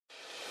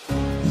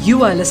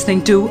You are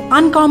listening to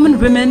Uncommon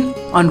Women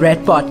on Red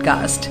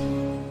Podcast.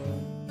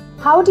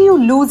 How do you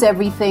lose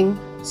everything,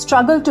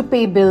 struggle to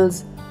pay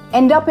bills,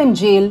 end up in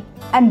jail,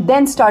 and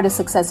then start a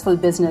successful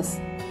business?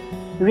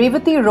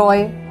 Revati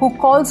Roy, who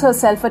calls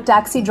herself a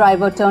taxi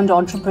driver turned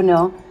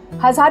entrepreneur,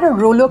 has had a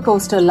roller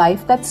coaster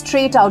life that's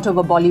straight out of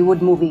a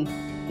Bollywood movie.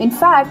 In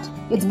fact,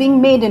 it's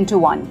being made into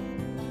one.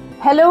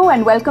 Hello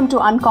and welcome to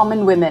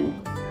Uncommon Women.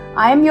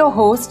 I am your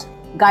host,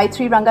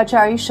 Gayatri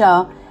Rangachari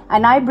Shah,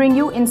 and I bring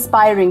you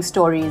inspiring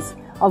stories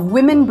of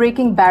women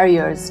breaking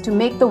barriers to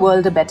make the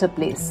world a better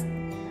place.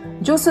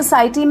 जो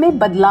society में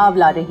बदलाव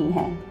ला रही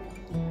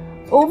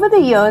हैं. Over the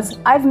years,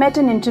 I've met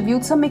and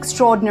interviewed some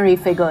extraordinary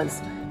figures,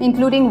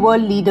 including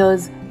world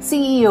leaders,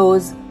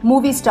 CEOs,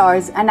 movie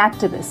stars, and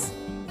activists.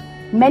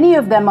 Many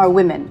of them are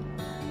women.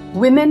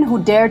 Women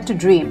who dared to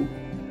dream,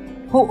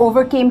 who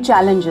overcame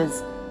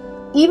challenges,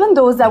 even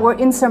those that were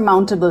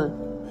insurmountable,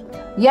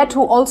 yet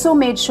who also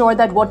made sure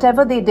that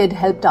whatever they did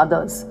helped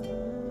others.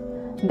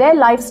 Their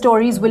life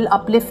stories will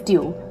uplift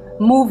you,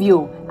 move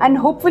you, and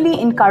hopefully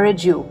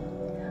encourage you.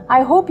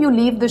 I hope you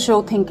leave the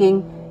show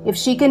thinking, if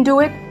she can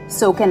do it,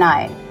 so can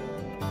I.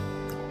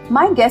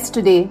 My guest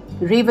today,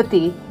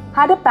 Revati,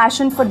 had a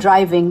passion for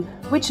driving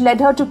which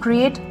led her to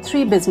create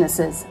 3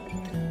 businesses.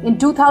 In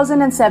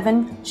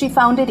 2007, she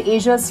founded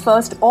Asia's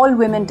first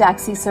all-women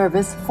taxi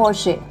service,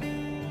 Porsche.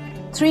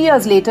 3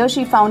 years later,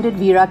 she founded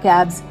Veera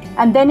Cabs,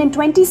 and then in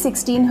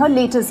 2016, her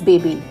latest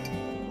baby,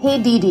 Hey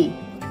Didi,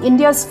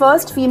 India's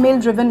first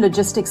female-driven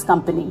logistics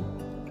company.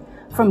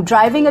 From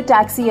driving a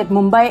taxi at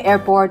Mumbai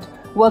airport,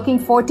 working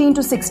 14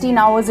 to 16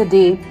 hours a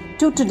day,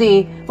 to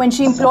today, when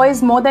she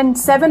employs more than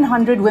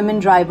 700 women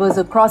drivers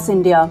across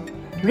India,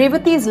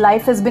 Revati's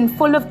life has been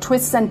full of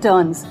twists and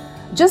turns,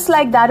 just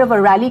like that of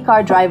a rally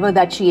car driver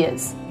that she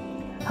is.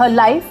 Her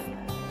life,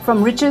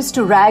 from riches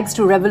to rags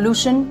to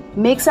revolution,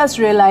 makes us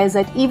realize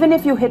that even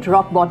if you hit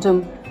rock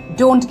bottom,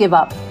 don't give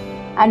up.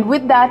 And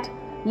with that,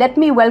 let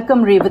me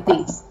welcome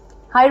Revati.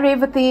 Hi,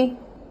 Revati.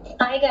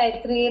 Hi,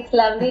 Gayatri. It's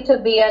lovely to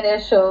be on your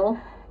show.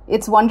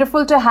 It's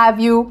wonderful to have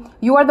you.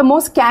 You are the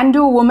most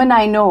can-do woman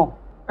I know.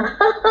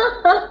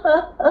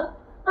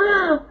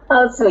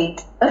 How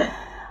sweet.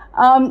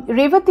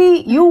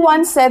 Revati, you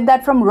once said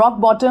that from rock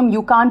bottom,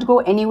 you can't go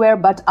anywhere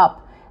but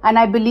up. And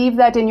I believe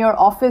that in your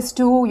office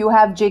too, you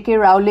have J.K.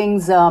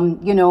 Rowling's,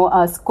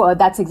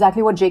 that's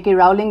exactly what J.K.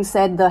 Rowling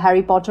said, the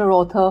Harry Potter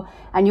author,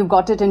 and you've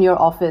got it in your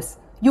office.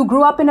 You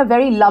grew up in a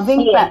very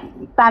loving,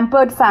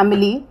 pampered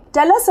family.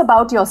 Tell us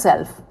about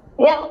yourself.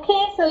 Yeah,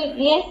 okay. So,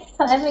 yes,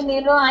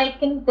 I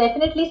can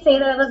definitely say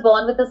that I was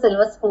born with a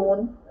silver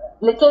spoon.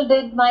 Little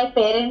did my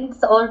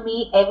parents or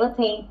me ever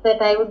think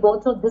that I would go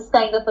through this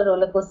kind of a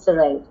roller coaster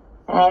ride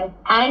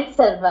and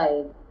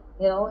survive,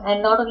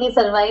 and not only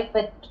survive,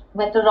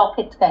 but to rock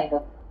it kind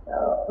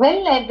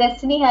of.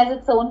 Destiny has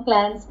its own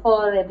plans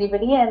for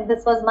everybody, and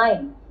this was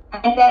mine.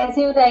 And as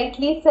you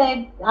rightly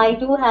said, I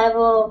do have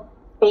a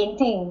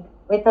painting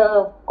with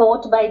a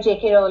quote by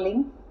J.K.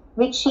 Rowling,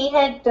 which she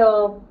had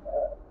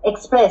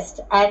expressed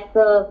at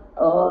the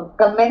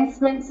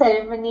commencement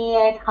ceremony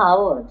at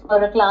Harvard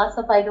for a class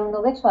of I don't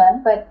know which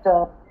one, but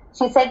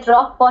she said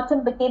rock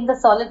bottom became the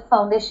solid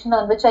foundation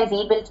on which I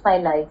rebuilt my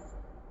life.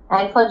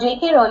 And for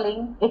J.K.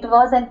 Rowling, it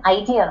was an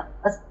idea,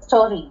 a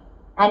story,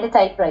 and a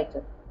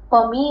typewriter.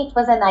 For me, it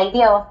was an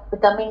idea of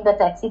becoming a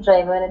taxi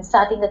driver and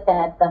starting a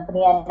cab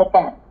company and a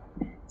cab.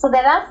 So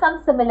there are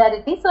some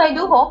similarities. So I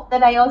do hope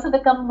that I also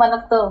become one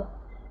of the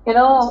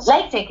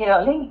like J.K.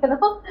 Rowling,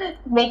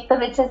 make the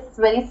riches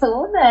very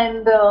soon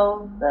and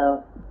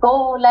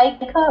go like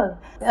her.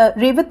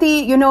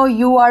 Revati,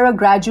 you are a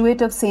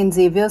graduate of St.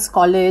 Xavier's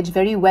College,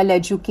 very well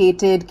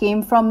educated,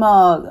 came from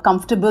a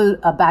comfortable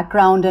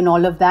background and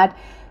all of that.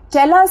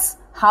 Tell us,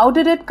 how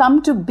did it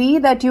come to be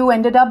that you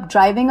ended up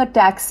driving a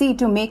taxi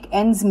to make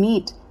ends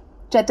meet?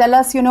 Tell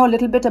us, a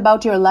little bit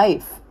about your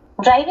life.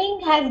 Driving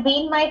has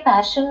been my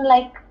passion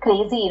like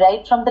crazy,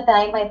 right? From the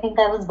time I think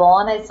I was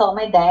born, I saw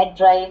my dad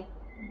drive.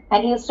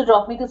 And he used to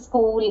drop me to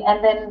school,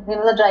 and then,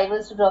 the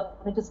drivers to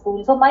drop me to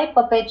school. So my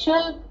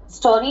perpetual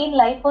story in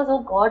life was, oh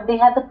God, they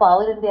have the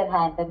power in their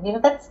hand.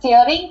 And, that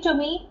steering to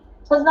me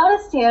was not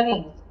a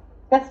steering.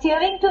 That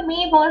steering to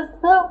me was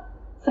the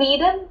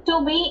freedom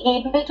to be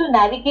able to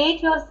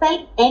navigate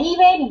yourself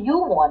anywhere you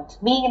want,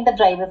 being in the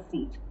driver's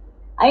seat.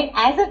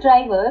 As a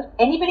driver,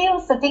 anybody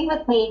who's sitting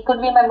with me,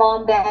 could be my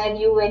mom, dad,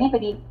 you,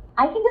 anybody,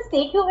 I can just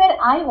take you where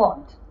I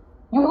want.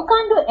 You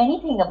can't do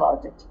anything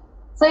about it.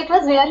 So it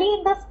was really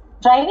in this.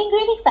 Driving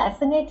really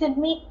fascinated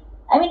me,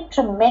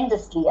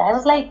 tremendously. I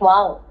was like,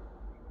 wow.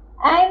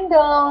 And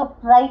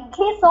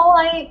rightly so,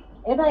 I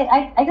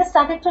just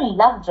started to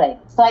love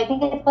driving. So I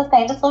think it was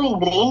kind of so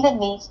ingrained in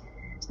me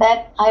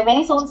that I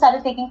very soon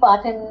started taking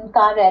part in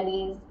car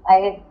rallies.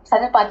 I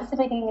started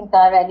participating in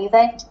car rallies.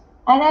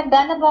 And I've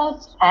done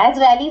about, as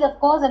rallies, of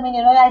course,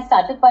 I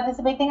started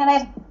participating and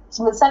I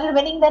started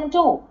winning them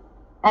too.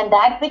 And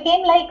that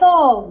became like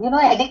a,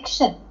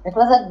 addiction. It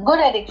was a good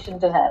addiction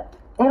to have.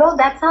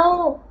 that's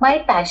how my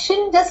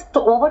passion just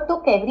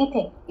overtook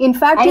everything. In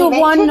fact, And you've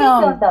won. eventually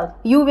it turned out.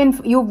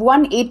 You've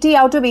won 80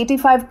 out of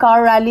 85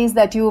 car rallies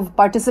that you've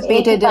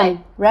participated 85.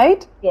 in,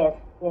 right? Yes,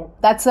 yes.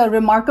 That's a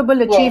remarkable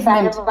Yes, I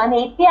achievement. have won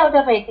 80 out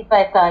of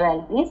 85 car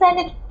rallies, and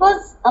it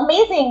was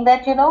amazing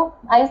that,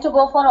 I used to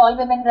go for all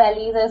women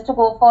rallies, I used to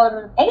go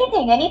for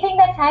anything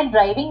that had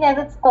driving as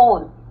its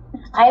core.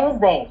 I was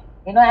there,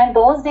 and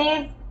those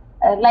days,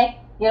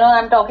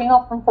 I'm talking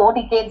of from 4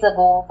 decades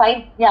ago,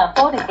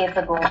 4 decades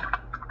ago.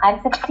 I'm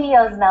 60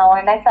 years now,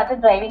 and I started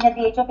driving at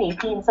the age of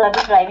 18, so I've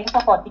been driving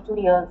for 42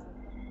 years.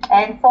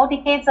 And 4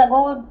 decades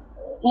ago,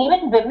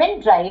 even women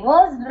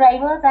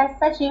drivers as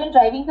such, even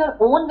driving your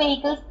own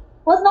vehicles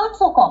was not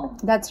so common.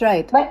 That's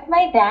right. But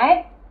my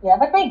dad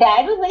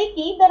was very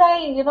keen that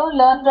I,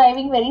 learn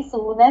driving very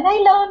soon. And I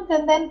learned,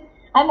 and then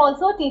I'm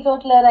also a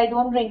teetotaler. I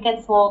don't drink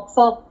and smoke.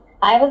 So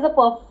I was a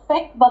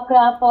perfect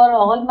bakra for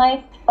all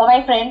my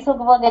friends who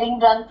were getting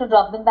drunk to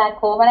drop them back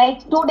home.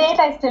 And to date,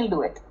 I still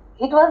do it.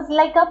 It was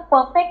like a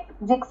perfect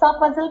jigsaw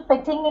puzzle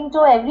fitting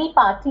into every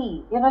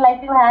party.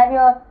 Like you have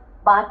your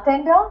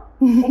bartender,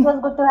 it was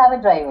good to have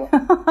a driver.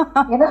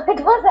 It was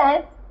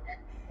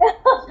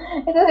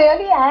it was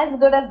really as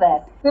good as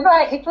that.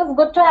 It was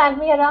good to have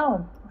me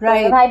around.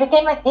 Right.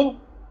 So,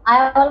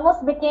 I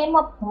almost became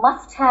a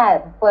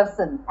must-have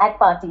person at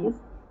parties,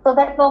 so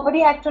that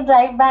nobody had to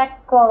drive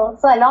back. So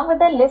along with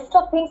the list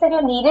of things that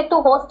you needed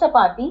to host a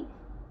party,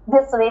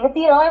 this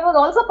Revati Roy was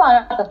also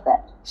part of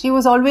that. She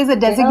was always a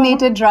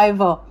designated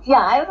driver.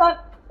 Yeah, I was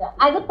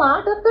as a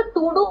part of the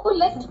to-do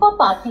list for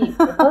parties.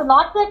 It was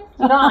not that,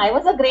 I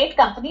was a great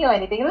company or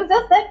anything. It was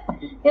just that,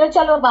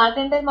 chalo,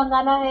 bartender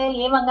mangana hai,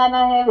 ye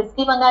mangana hai,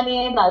 whiskey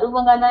mangani hai, daru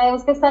mangana hai,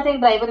 uske sath ek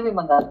driver bhi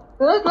manga.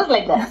 It was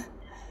like that.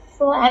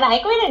 So, and I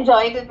quite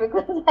enjoyed it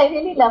because I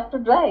really love to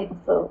drive.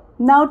 So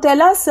now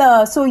tell us,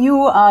 so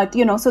you,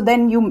 so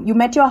then you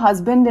met your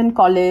husband in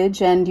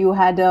college and you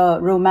had a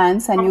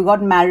romance and you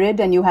got married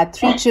and you had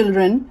 3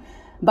 children.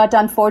 But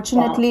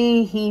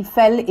unfortunately, he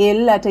fell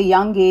ill at a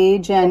young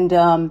age and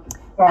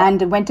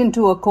went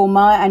into a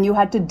coma, and you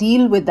had to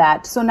deal with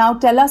that. So now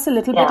tell us a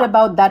little bit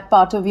about that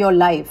part of your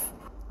life.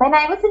 When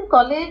I was in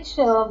college,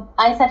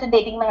 I started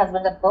dating my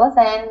husband, of course,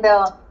 and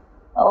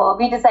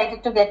we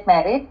decided to get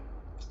married.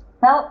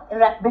 Now,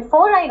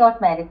 before I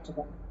got married to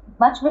him,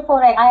 much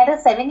before I had a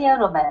 7-year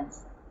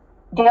romance.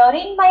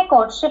 During my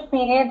courtship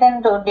period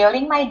and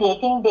during my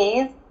dating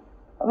days,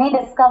 we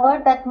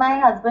discovered that my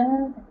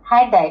husband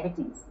had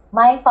diabetes.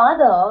 My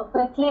father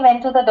quickly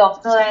went to the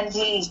doctor and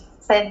he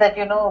said that,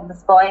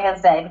 this boy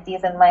has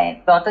diabetes and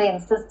my daughter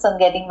insists on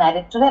getting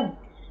married to him.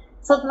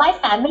 So my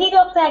family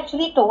doctor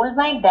actually told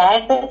my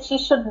dad that she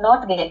should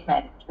not get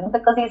married to him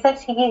because he said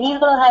he's going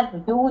to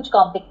have huge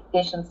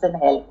complications in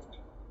health.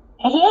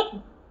 And he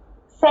had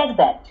said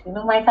that,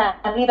 my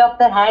family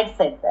doctor had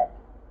said that.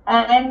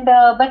 And,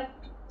 but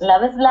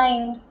love is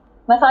blind.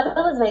 My father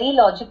was very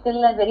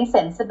logical and very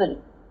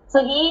sensible.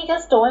 So he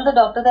just told the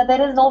doctor that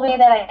there is no way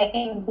that I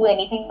can do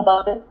anything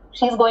about it.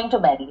 She's going to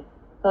marry.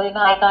 So,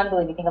 I can't do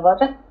anything about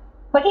it.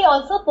 But he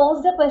also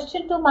posed a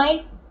question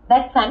to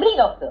that family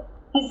doctor.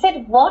 He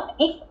said, what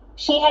if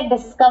she had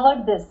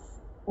discovered this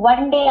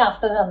one day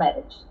after her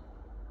marriage?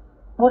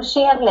 Would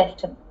she have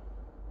left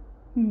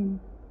him?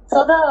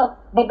 So the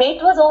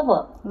debate was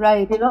over.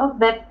 Right.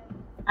 That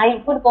I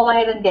would go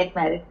ahead and get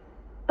married.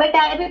 But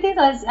diabetes,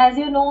 as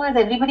you know, as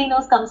everybody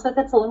knows, comes with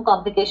its own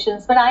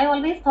complications. But I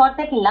always thought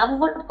that love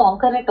would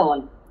conquer it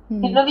all.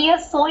 We are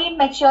so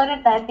immature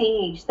at that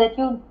age that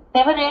you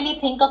never really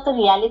think of the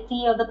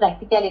reality or the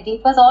practicality.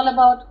 It was all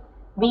about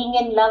being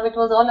in love. It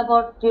was all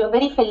about,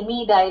 very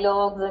filmy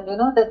dialogues and,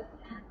 that,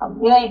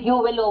 you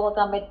will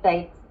overcome it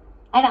types.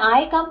 And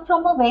I come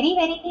from a very,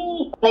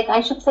 very,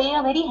 I should say,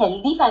 a very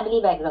healthy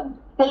family background.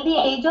 Till the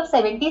age of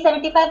 70,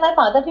 75, my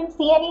father didn't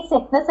see any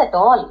sickness at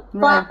all.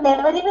 So I've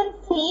never even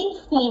seen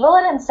fever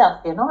and stuff,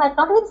 I've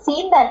not even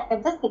seen that.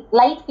 I've just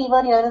light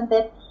fever here and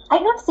there.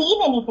 I've not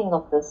seen anything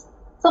of this.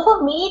 So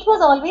for me, it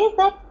was always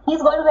that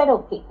he's going to get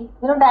okay.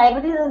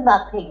 Diabetes is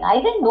nothing.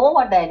 I didn't know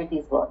what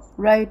diabetes was.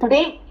 Right.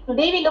 Today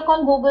we look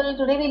on Google,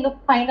 today we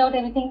find out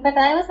everything, but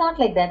I was not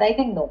like that. I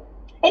didn't know.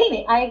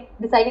 Anyway, I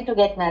decided to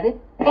get married.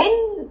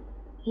 Then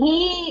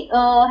he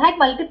had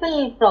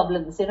multiple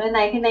problems. In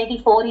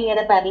 1994, he had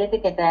a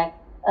paralytic attack.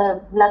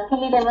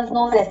 Luckily, there was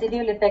no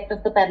residual effect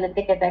of the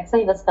paralytic attack, so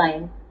he was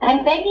fine.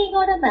 And then he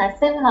got a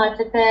massive heart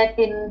attack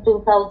in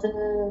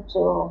 2000,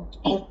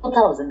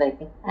 I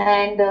think.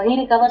 And he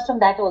recovered from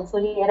that also.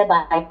 He had a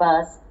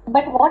bypass.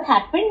 But what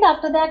happened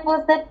after that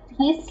was that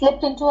he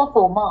slipped into a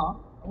coma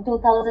in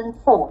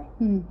 2004.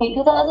 In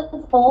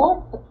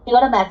 2004, he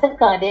got a massive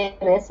cardiac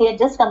arrest. He had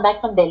just come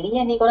back from Delhi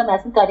and he got a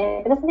massive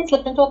cardiac arrest and he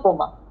slipped into a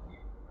coma.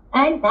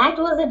 And that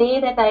was the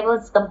day that I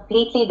was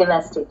completely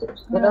devastated.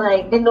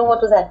 I didn't know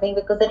what was happening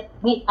because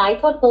I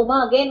thought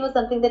coma again was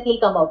something that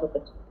he'll come out of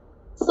it.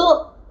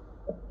 So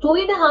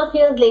 2.5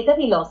 years later,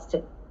 we lost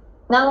him.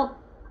 Now,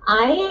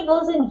 I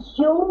was in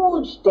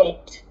huge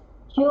debt.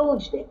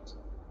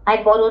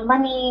 I borrowed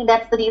money.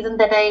 That's the reason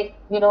that I,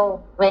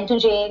 went to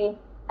jail.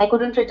 I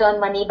couldn't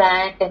return money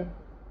back. And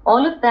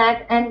all of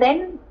that. And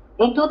then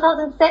in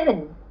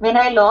 2007, when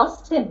I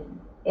lost him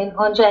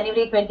on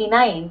January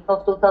 29th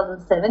of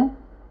 2007,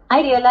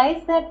 I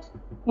realized that,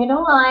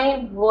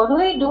 what do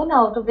I do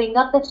now to bring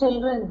up the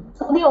children?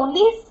 So the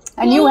only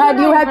and you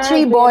had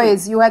three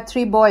boys. You had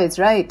three boys,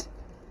 right?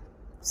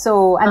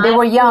 So, and they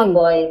were young.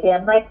 Boys,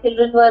 yeah. My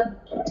children were,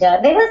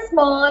 they were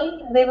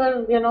small. They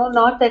were,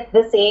 not at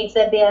this age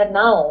that they are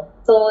now.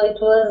 So it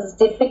was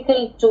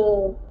difficult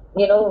to,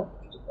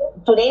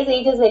 today's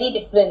age is very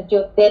different.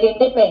 They're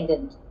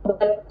independent.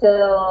 But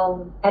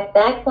at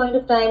that point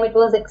of time, it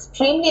was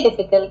extremely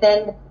difficult.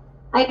 And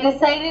I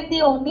decided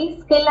the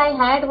only skill I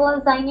had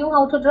was I knew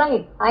how to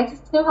drive. I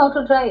just knew how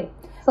to drive.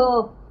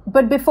 So.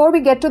 But before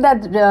we get to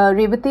that,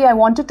 Revati, I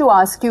wanted to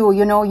ask you,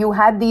 you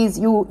had these,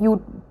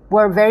 you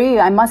were very,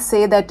 I must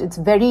say that it's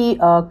very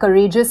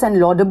courageous and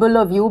laudable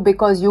of you,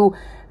 because you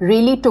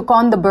really took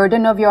on the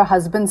burden of your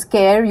husband's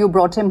care. You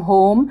brought him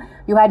home.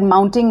 You had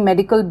mounting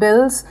medical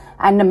bills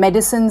and the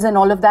medicines and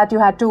all of that you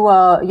had to,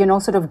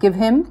 sort of give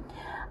him.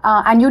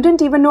 And you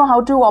didn't even know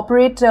how to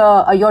operate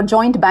your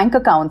joint bank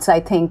accounts, I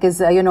think, is,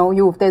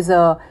 there's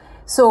a...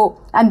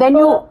 So, and then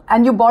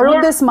you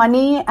borrowed this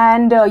money,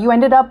 and you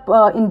ended up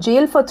in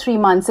jail for 3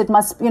 months. It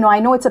must, I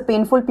know it's a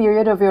painful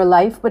period of your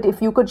life, but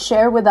if you could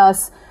share with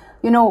us,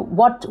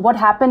 what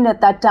happened at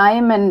that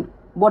time and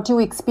what you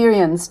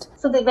experienced.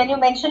 So when you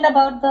mentioned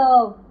about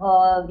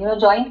the,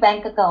 joint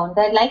bank account,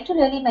 I'd like to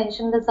really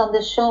mention this on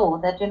the show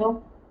that,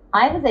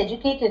 I was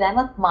educated. I'm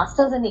a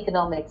master's in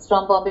economics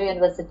from Bombay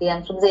University.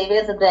 I'm from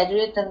Xavier as a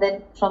graduate, and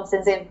then from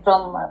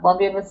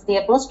Bombay University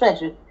a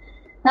postgraduate.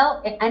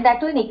 Now, and that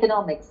too in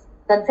economics.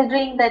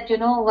 Considering that,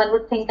 one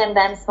would think I'm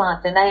damn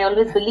smart, and I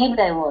always believed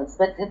I was,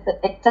 but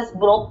it just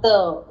broke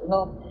the,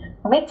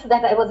 myth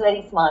that I was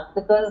very smart,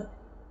 because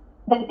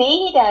the day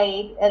he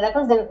died, that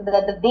was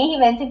the day he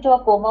went into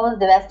a coma was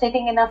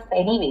devastating enough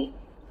anyway.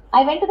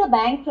 I went to the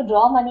bank to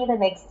draw money the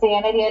next day,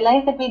 and I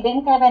realized that we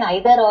didn't have an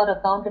either-or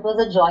account. It was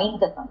a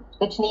joint account,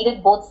 which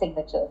needed both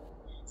signatures.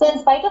 So in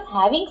spite of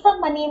having some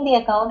money in the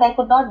account, I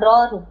could not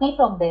draw a rupee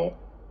from there.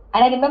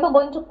 And I remember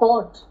going to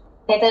court,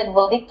 get a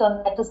verdict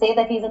on that to say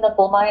that he's in a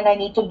coma and I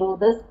need to do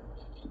this.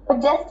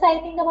 But just I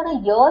think about a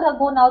year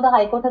ago now, the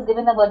High Court has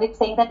given a verdict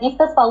saying that if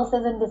the spouse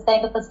is in this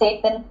kind of a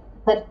state, then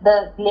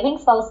the living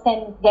spouse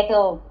can get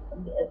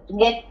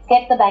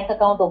the bank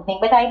account opening.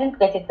 But I didn't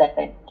get it that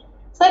time.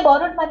 So I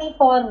borrowed money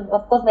for,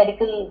 of course,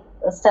 medical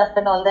stuff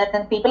and all that.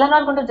 And people are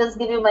not going to just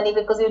give you money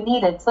because you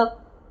need it. So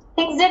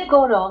things did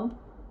go wrong.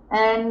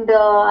 And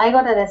I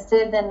got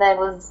arrested, and I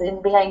was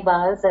behind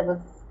bars. There were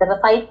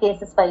 5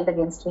 cases filed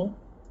against me.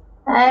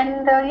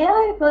 And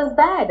it was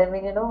bad. I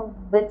mean,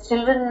 with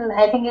children,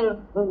 I think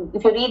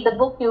if you read the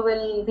book, you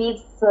will read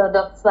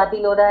Dr.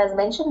 Swati Lodha has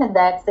mentioned in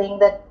that, saying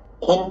that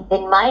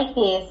in my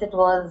case, it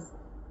was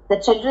the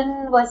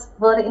children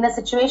were in a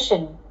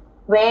situation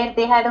where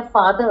they had a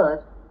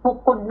father who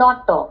could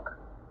not talk,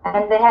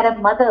 and they had a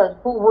mother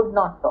who would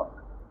not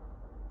talk.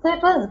 So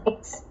it was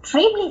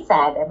extremely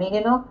sad. I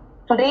mean,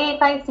 today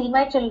if I see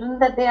my children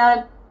that they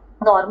are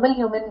normal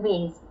human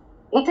beings,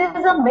 it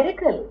is a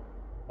miracle.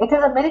 It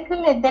is a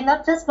miracle, and they're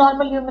not just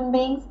normal human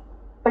beings,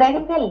 but I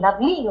think they're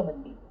lovely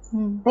human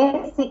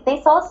beings.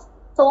 They saw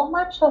so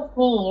much of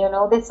me,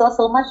 they saw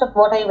so much of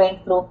what I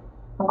went through.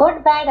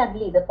 Good, bad,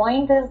 ugly. The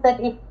point is that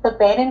if the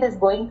parent is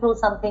going through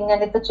something,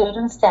 and if the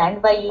children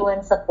stand by you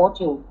and support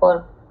you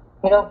for,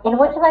 in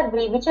whatever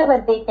way,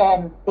 whichever they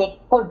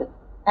could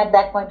at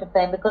that point of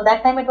time, because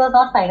that time it was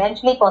not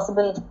financially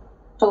possible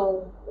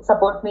to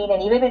support me in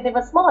any way, but they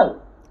were small.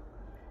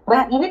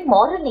 But even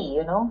morally,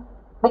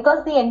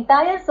 because the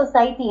entire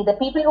society, the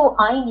people who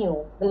I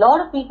knew, a lot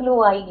of people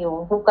who I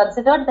knew, who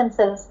considered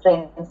themselves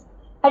friends,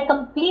 had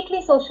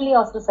completely socially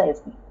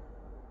ostracized me.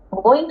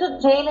 Going to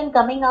jail and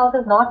coming out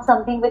is not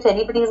something which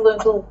anybody is going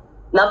to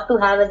love to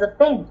have as a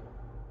friend.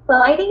 So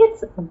I think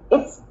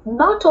it's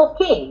not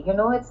okay,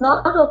 it's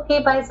not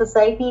okay by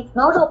society, it's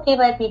not okay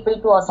by people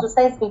to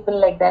ostracize people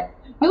like that.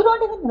 You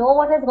don't even know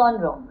what has gone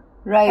wrong.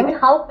 Right. I mean,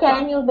 how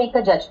can you make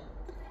a judgment?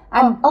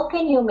 How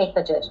can you make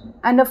a judgment?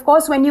 And of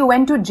course, when you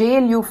went to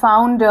jail, you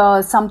found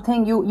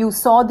something, you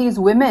saw these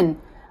women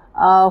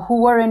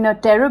who were in a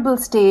terrible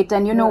state.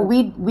 And,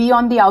 we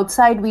on the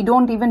outside, we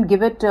don't even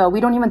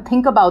we don't even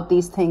think about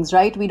these things,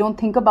 right? We don't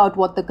think about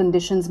what the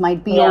conditions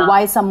might be or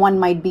why someone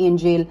might be in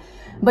jail.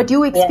 But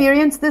you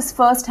experienced this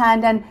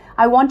firsthand. And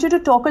I want you to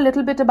talk a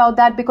little bit about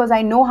that, because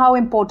I know how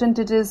important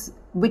it is,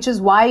 which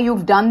is why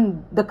you've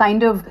done the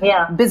kind of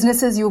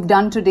businesses you've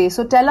done today.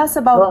 So tell us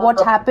about what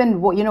happened,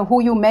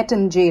 who you met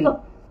in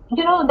jail.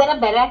 So, there are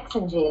barracks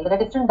in jail. There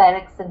are different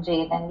barracks in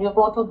jail, and you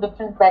go to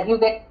different,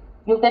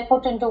 you get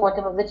put into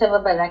whichever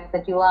barrack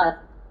that you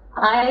are.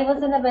 I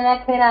was in a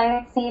barrack where I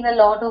had seen a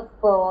lot of,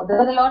 there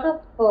were a lot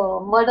of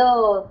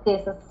murder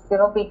cases,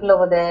 people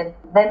over there.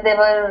 Then there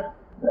were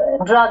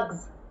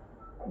drugs.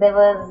 There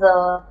was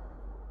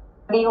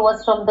somebody who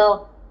was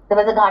there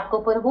was a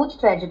Ghatkopar hooch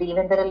tragedy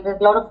when a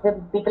lot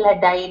of people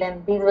had died,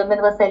 and these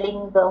women were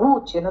selling the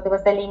hooch, they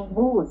were selling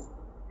booze.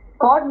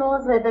 God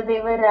knows whether they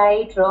were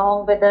right,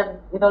 wrong, whether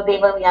they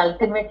were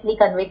ultimately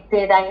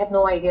convicted. I have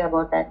no idea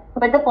about that.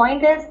 But the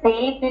point is,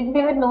 they didn't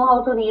even know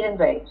how to read and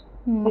write.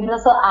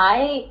 So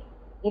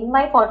in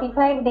my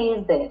 45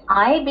 days there,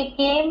 I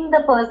became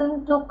the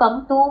person to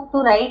come to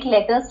write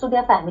letters to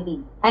their family.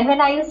 And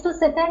when I used to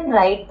sit and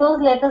write those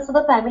letters to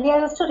the family, I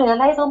used to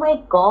realize, oh my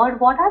God,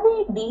 what are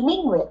they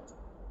dealing with?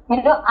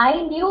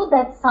 I knew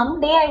that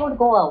someday I would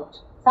go out.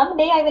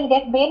 Someday I will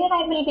get bail and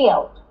I will be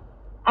out.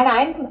 And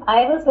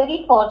I was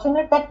very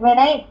fortunate that when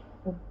I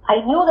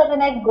knew that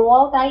when I go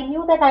out, I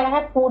knew that I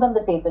had food on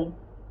the table.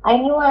 I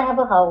knew I have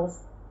a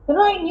house.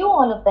 I knew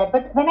all of that.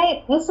 But when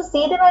I used to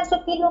see them, I used to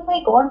feel, oh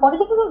my God, what are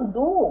they going to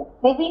do?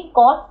 They've been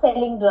caught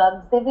selling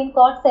drugs. They've been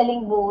caught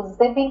selling booze.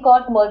 They've been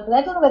caught murdering.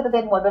 I don't know whether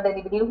they murdered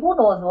anybody. Who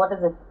knows what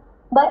is it?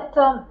 But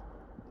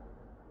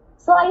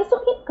so I used to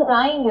keep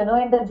crying,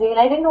 in the jail.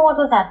 I didn't know what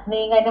was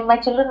happening. My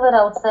children were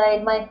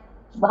outside. My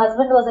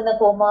husband was in a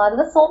coma.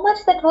 There was so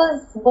much that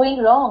was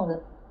going wrong.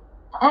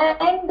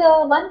 And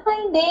one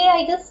fine day,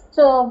 I just,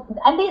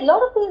 and a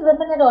lot of these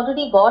women had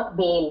already got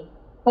bail,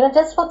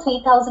 just for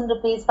 3,000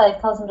 rupees,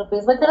 5,000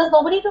 rupees. But there was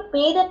nobody to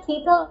pay them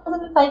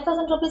 3,000 and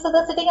 5,000 rupees, so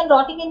they're sitting and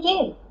rotting in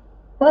jail.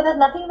 There's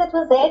nothing that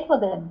was there for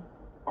them.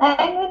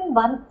 And when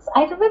once,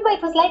 I remember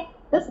it was like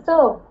this, it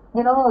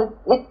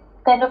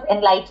kind of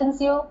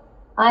enlightens you.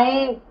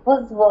 I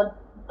was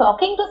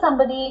talking to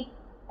somebody,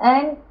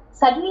 and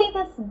suddenly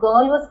this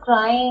girl was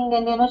crying,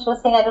 and she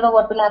was saying, I don't know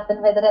what will happen,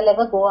 whether I'll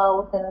ever go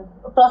out and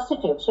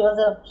prostitute. She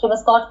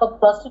was caught for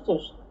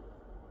prostitution.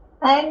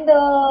 And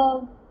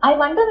I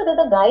wonder whether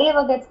the guy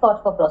ever gets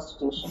caught for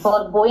prostitution,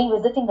 for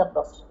visiting a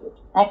prostitute,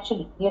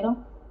 actually,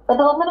 But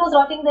the woman was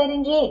rotting there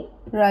in jail.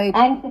 Right.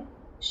 And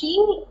she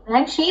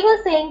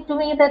was saying to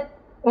me that,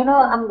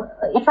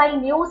 if I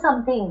knew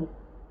something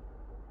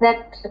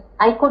that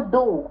I could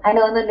do and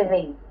earn a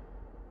living,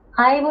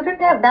 I wouldn't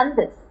have done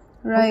this.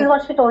 Right. This is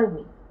what she told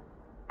me.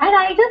 And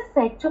I just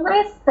said to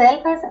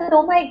myself, I said,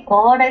 oh my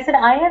God, I said,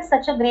 I have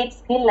such a great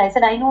skill. I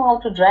said, I know how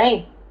to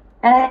drive.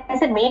 And I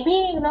said,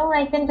 maybe,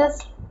 I can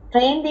just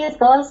train these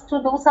girls to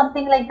do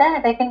something like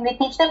that. I can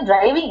teach them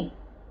driving.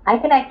 I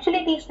can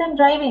actually teach them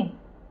driving.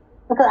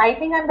 Because I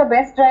think I'm the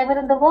best driver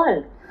in the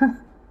world.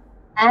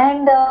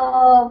 And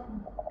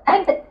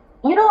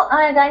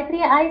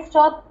Gayatri, I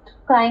stopped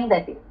crying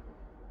that day.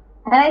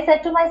 And I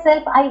said to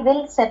myself, I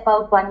will step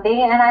out one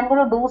day and I'm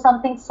going to do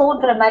something so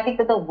dramatic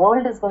that the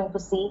world is going to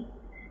see.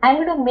 I'm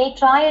going to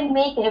try and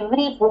make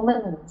every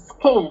woman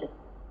skilled.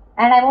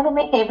 And I want to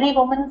make every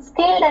woman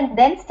skilled and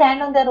then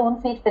stand on their own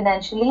feet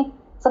financially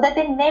so that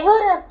they never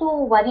have to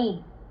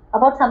worry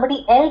about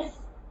somebody else,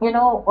 giving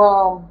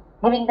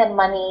them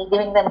money,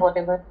 giving them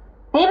whatever.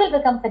 They will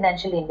become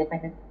financially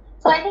independent.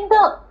 So I think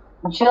the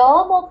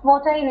germ of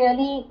what I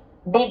really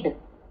did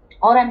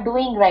or I'm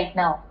doing right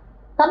now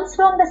comes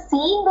from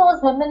seeing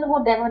those women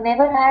who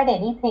never had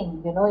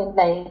anything, in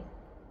life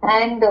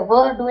and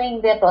were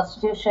doing their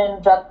prostitution,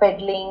 drug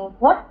peddling,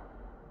 whatever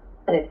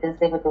it is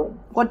they were doing.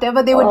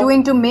 Whatever they were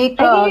doing to make,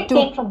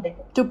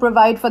 to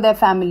provide for their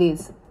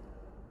families.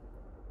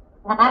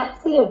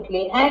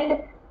 Absolutely.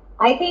 And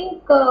I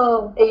think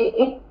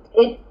I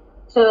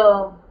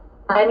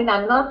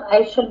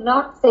should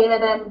not say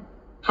that I'm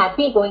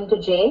happy going to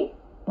jail,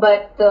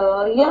 but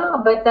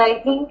but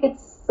I think it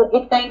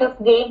kind of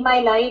gave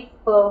my life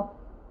a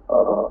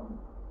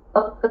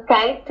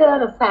character,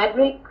 a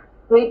fabric,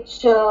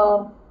 which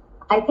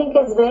I think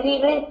is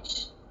very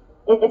rich.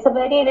 It's a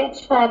very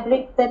rich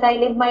fabric that I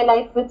live my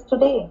life with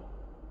today.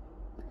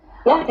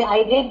 Yeah,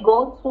 I did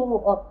go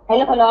through a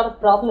hell of a lot of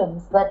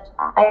problems, but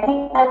I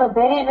think I have a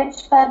very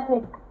rich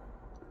fabric.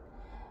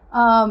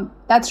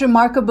 That's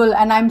remarkable,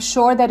 and I'm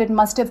sure that it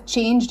must have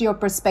changed your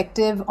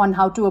perspective on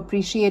how to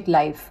appreciate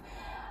life.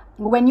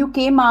 When you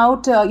came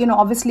out,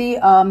 obviously,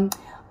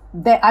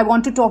 I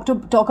want to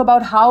talk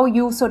about how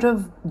you sort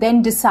of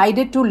then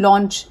decided to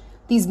launch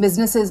these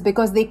businesses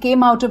because they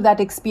came out of that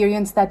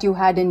experience that you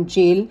had in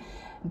jail.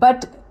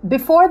 But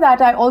before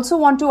that, I also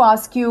want to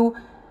ask you,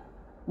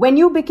 when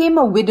you became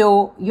a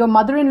widow, your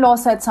mother-in-law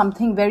said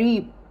something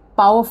very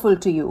powerful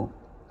to you.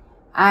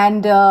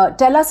 And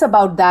tell us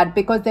about that,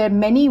 because there are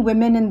many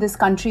women in this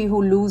country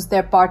who lose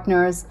their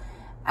partners,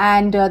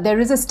 and there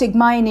is a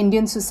stigma in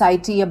Indian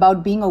society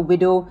about being a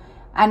widow.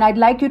 And I'd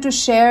like you to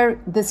share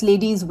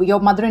your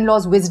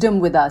mother-in-law's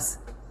wisdom with us.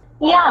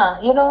 Yeah,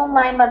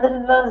 my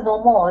mother-in-law is no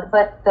more,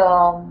 but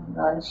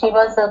she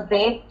was a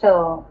great,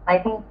 I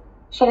think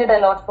she did a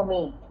lot for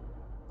me.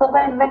 So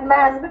when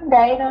my husband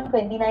died on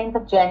 29th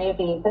of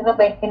January, in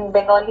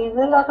Bengali,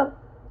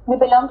 we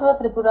belong to a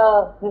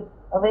Tripura,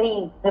 a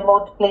very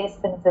remote place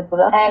in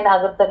Tripura, and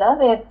Agartala,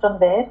 we're from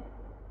there.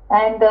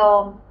 And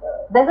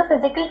there's a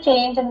physical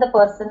change in the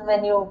person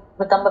when you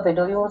become a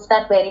widow. You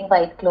start wearing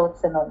white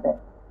clothes and all that.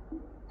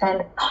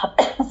 And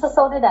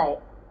so did I.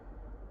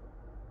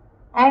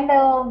 And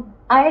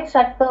I had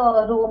shut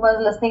the room. I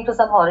was listening to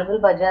some horrible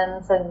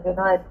bhajans, and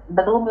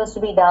the room used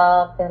to be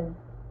dark. And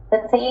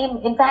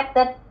in fact,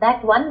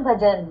 that one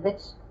bhajan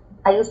which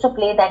I used to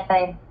play that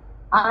time,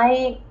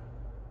 I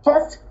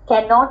just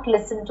cannot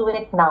listen to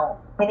it now.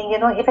 Meaning,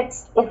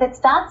 if it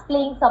starts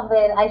playing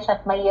somewhere, I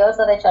shut my ears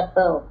or I shut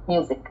the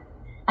music.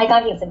 I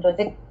can't listen to it.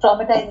 It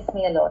traumatizes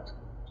me a lot.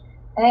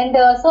 And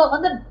so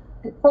on the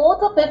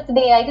fourth or fifth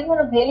day, I didn't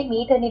want to really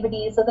meet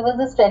anybody. So there was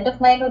this friend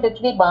of mine who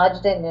literally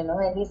barged in,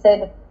 and he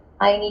said,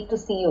 I need to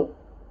see you.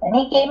 And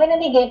he came in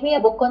and he gave me a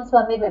book on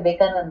Swami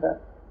Vivekananda.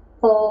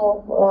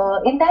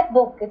 So in that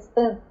book, it's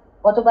the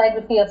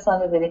autobiography of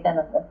Swami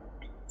Vivekananda.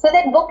 So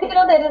that book,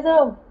 there is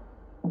a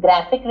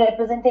graphic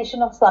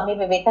representation of Swami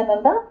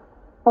Vivekananda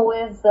who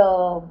is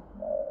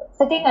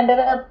sitting under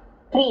a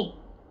tree.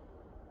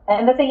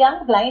 And there's a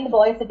young blind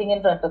boy sitting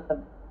in front of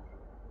him.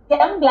 The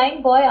young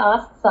blind boy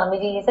asks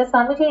Swamiji, he says,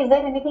 Swamiji, is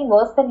there anything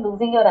worse than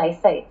losing your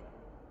eyesight?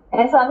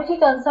 And Swamiji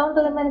turns down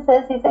to him and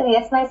says,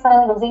 yes, my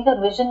son, losing your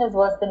vision is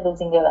worse than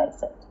losing your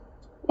eyesight.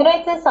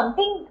 It says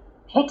something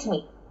hit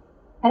me.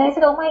 And I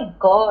said, oh my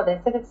God. I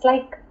said, it's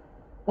like,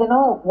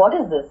 what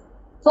is this?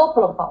 So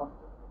profound.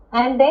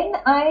 And then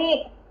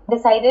I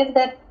decided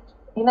that,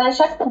 I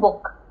shut the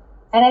book.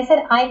 And I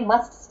said, I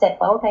must step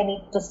out. I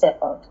need to step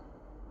out.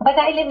 But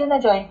I lived in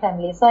a joint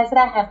family. So I said,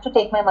 I have to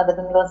take my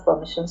mother-in-law's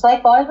permission. So I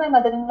called my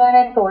mother-in-law and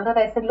I told her,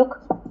 I said, look,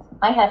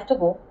 I have to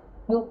go.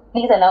 You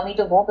please allow me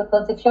to go,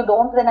 because if you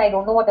don't, then I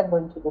don't know what I'm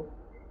going to do.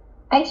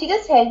 And she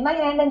just held my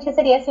hand and she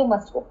said, yes, you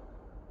must go.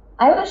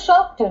 I was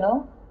shocked,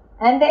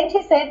 And then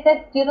she said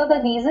that,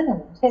 the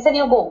reason, she said,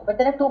 you go, but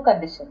there are two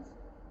conditions.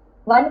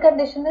 One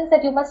condition is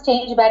that you must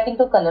change back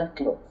into colored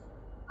clothes.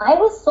 I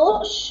was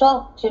so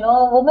shocked, a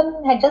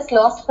woman had just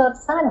lost her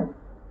son.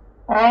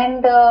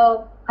 And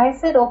I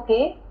said,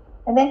 okay.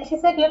 And then she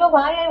said,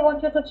 why I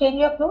want you to change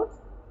your clothes?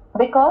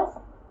 Because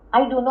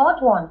I do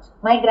not want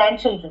my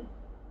grandchildren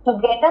to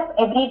get up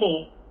every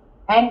day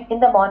and in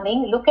the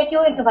morning look at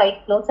you in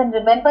white clothes and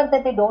remember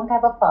that they don't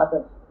have a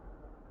father.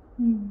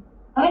 And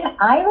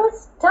I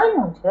was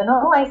stunned,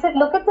 I said,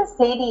 look at this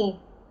lady.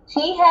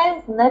 She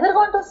has never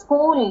gone to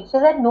school. She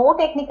has had no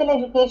technical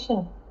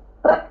education.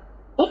 But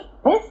if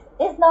this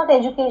is not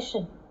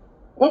education,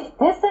 if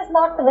this is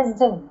not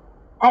wisdom,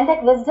 and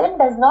that wisdom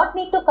does not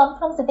need to come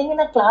from sitting in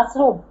a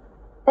classroom,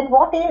 then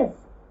what is?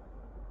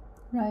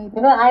 Right.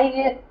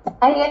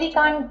 I really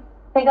can't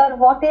figure out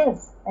what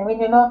is. I mean,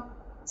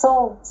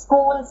 so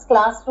schools,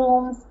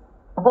 classrooms,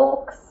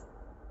 books,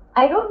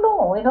 I don't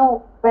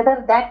know,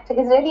 whether that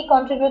is really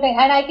contributing.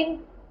 And I can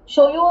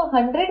show you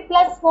 100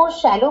 plus more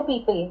shallow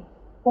people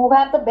who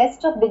have the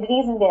best of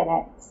degrees in their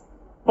hands.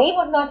 They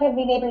would not have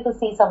been able to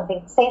say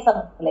something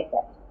like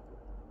that.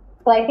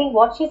 So I think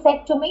what she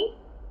said to me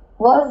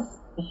was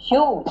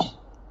huge.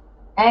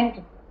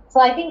 And so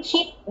I think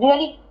she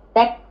really,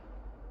 that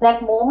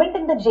moment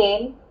in the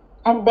jail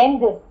and then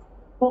this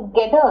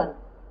together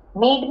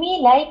made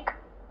me like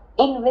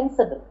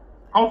invincible.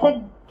 I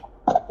said,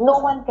 no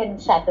one can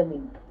shatter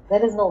me.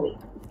 There is no way.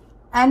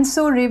 And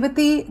so,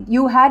 Revati,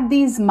 you had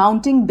these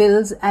mounting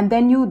bills and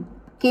then you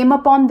came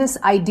upon this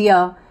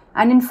idea.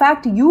 And in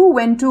fact, you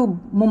went to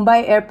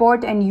Mumbai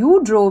airport and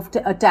you drove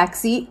a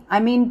taxi. I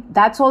mean,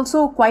 that's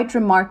also quite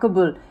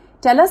remarkable.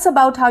 Tell us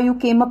about how you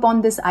came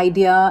upon this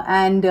idea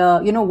and,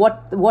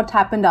 what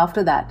happened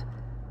after that.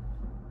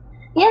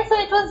 Yeah, so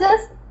it was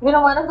just,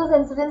 one of those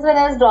incidents when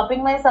I was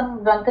dropping my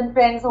some drunken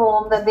friends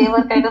home, that they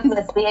were kind of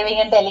misbehaving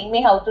and telling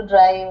me how to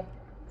drive.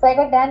 So I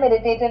got damn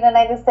irritated and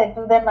I just said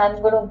to them,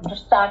 I'm going to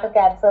start a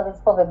cab service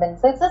for women.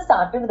 So it just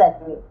started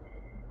that way.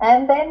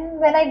 And then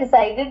when I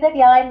decided that,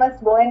 I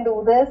must go and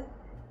do this,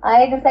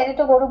 I decided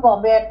to go to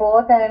Bombay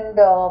Airport and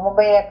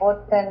Mumbai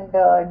Airport, and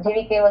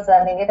GVK was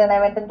running it. And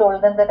I went and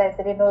told them that I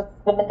said, it's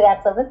women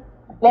cab service.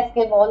 Let's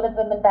give all the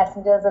women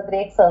passengers a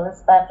great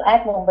service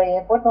at Mumbai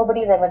Airport.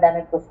 Nobody's ever done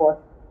it before.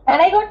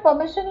 And I got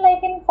permission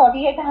like in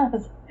 48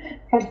 hours.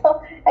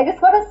 I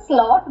just got a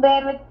slot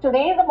there, which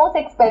today is the most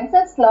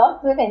expensive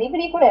slot that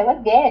anybody could ever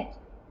get.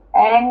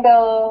 And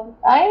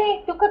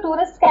I took a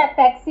tourist cab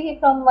taxi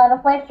from one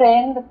of my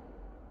friends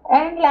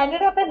and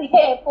landed up at the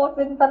airport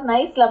in some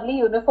nice, lovely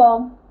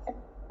uniform.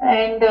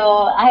 And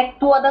I had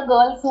two other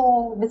girls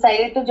who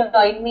decided to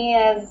join me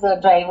as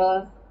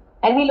drivers.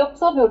 And we looked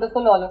so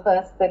beautiful, all of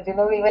us, that,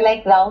 we were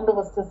like round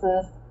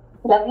hostesses.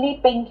 Lovely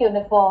pink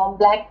uniform,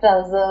 black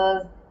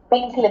trousers,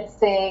 pink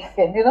lipstick,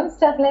 and,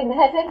 stuff like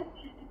that. And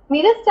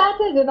we just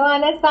started, and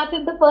I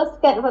started the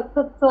first cab.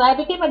 So I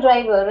became a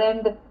driver.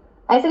 And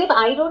I said, if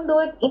I don't do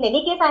it, in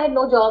any case, I had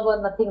no job or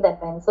nothing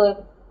that time.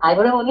 So I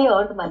would have only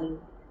earned money.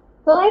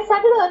 So I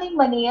started earning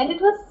money, and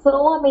it was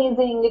so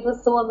amazing. It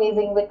was so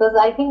amazing because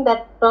I think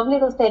that probably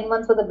those 10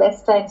 months were the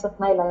best times of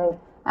my life.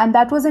 And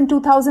that was in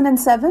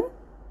 2007?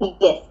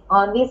 Yes.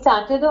 We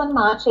started on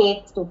March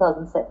 8th,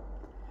 2007.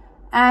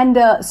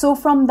 And so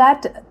from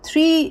that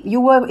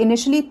you were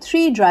initially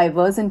 3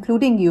 drivers,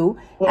 including you.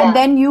 Yeah,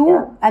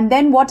 and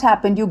then what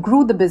happened? You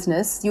grew the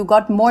business. You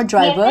got more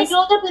drivers. Yes, I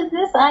grew the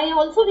business. I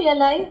also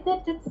realized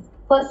that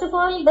first of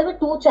all, there were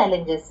 2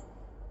 challenges.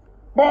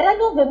 There are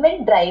no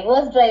women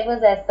drivers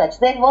as such.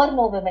 There were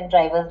no women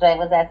drivers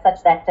as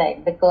such that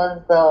time,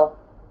 because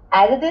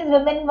as it is,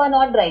 women were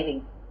not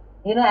driving.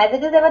 As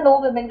it is, there were no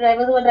women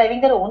drivers who were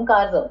driving their own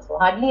cars also.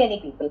 Hardly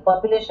any people.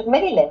 Population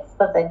very less,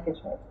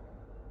 percentage-wise.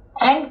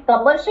 And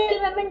commercial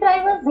women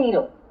drivers,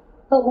 zero.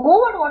 So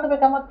who would want to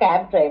become a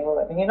cab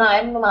driver?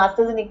 I'm a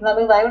master's in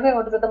economics. Why would I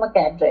want to become a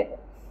cab driver?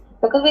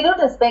 Because we don't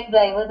respect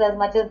drivers as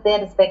much as they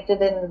are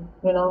respected in,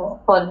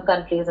 foreign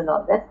countries and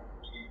all that.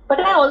 But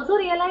I also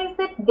realized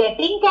that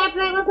getting cab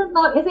drivers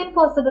is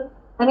impossible.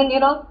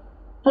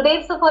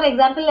 Today, so for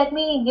example, let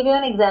me give you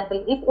an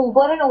example. If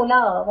Uber and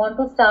Ola want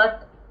to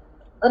start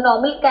a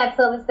normal cab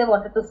service, they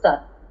wanted to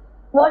start.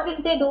 What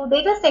did they do?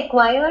 They just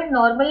acquired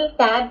normal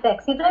cab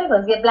taxi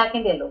drivers, black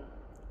and yellow.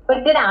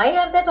 But did I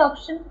have that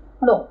option?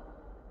 No.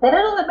 There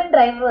are no women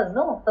drivers,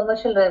 no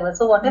commercial drivers.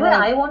 So whatever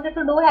I wanted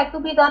to do had to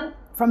be done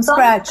from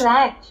scratch.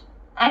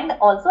 And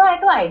also I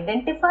had to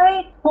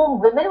identify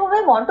women who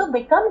may want to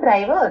become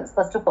drivers,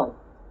 first of all.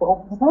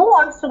 Who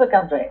wants to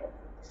become drivers?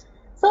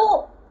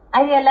 So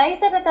I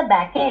realized that at the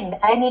back end,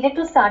 I needed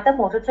to start a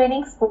motor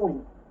training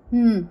school.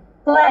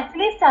 So I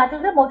actually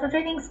started a motor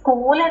training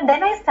school, and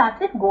then I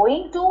started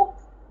going to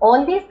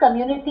all these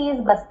communities,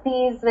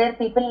 bastis, where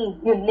people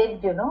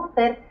lived,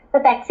 where the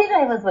taxi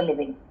drivers were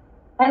living.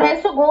 And I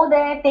used to go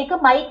there, take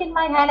a mic in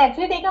my hand,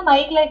 actually take a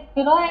mic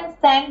and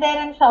stand there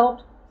and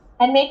shout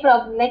and make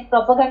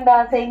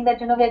propaganda saying that,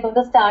 we are going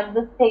to start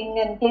this thing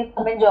and please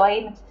come and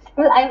join.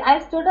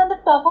 I've stood on the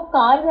top of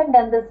cars and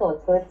done this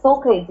also. It's so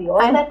crazy.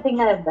 That thing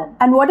I have done.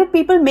 And what did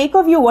people make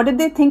of you? What did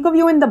they think of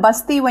you in the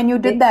basti when you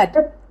did that?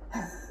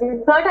 They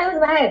thought I was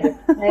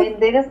mad.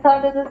 They just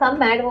thought that some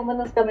mad woman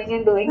was coming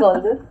and doing all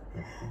this.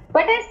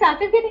 But I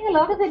started getting a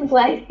lot of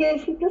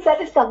inquiries. People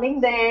started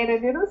coming there,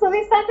 and so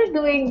we started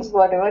doing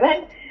whatever,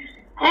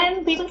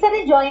 and people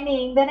started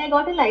joining. Then I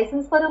got a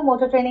license for a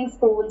motor training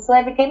school, so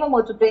I became a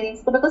motor training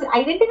school because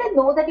I didn't even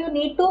know that you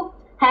need to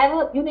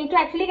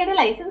actually get a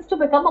license to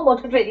become a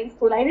motor training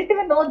school. I didn't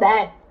even know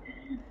that.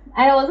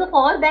 And also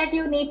for that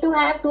you need to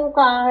have 2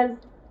 cars.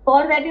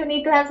 For that you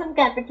need to have some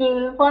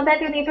capital. For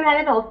that you need to have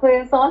an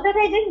office. All that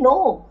I didn't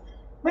know.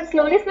 But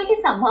slowly,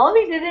 somehow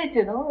we did it,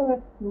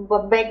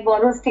 beg,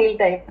 borrow, steal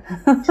type.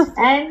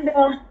 and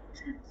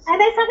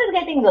I started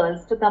getting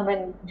girls to come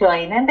and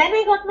join. And then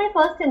I got my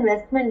first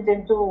investment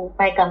into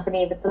my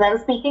company because I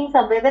was speaking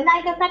somewhere. Then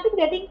I started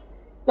getting,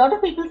 a lot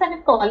of people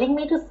started calling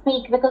me to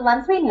speak because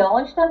once we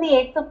launched on the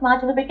 8th of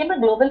March, we became a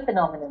global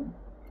phenomenon.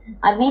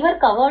 And we were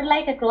covered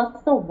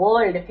across the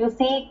world. If you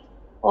see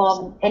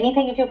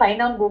anything, if you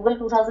find on Google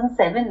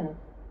 2007,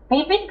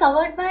 we've been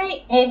covered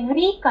by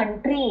every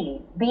country,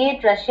 be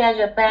it Russia,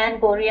 Japan,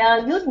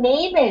 Korea, you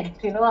name it,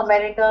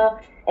 America,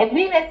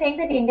 everywhere saying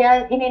that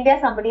in India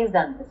somebody has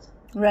done this.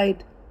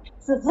 Right.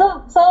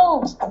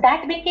 So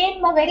that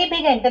became a very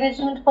big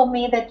encouragement for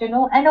me that,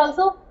 and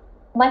also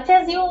much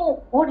as you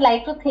would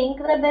like to think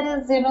that there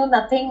is,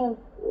 nothing,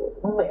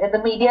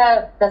 the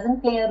media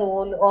doesn't play a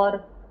role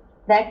or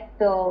that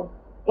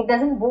it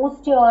doesn't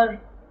boost your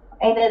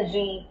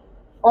energy.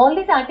 All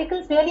these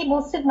articles really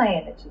boosted my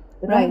energy.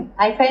 Right.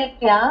 I felt,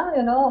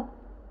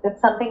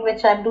 it's something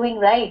which I'm doing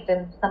right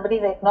and somebody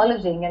is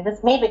acknowledging and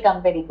this may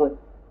become very good.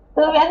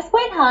 So I was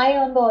quite high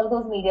on all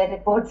those media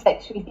reports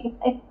actually.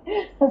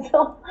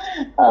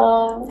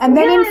 And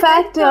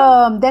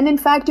then in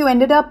fact you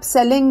ended up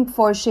selling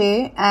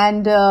Porsche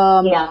and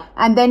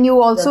then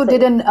you also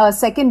did a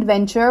second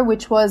venture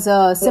which was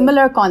a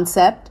similar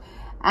concept.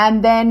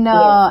 And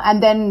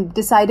then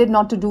decided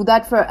not to do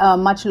that for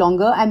much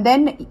longer. And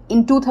then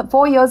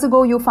 4 years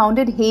ago, you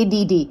founded Hey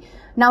Didi.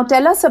 Now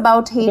tell us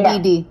about Hey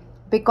Didi,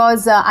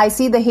 because I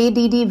see the Hey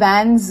Didi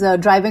vans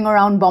driving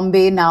around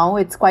Bombay now.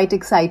 It's quite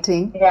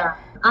exciting. Yeah.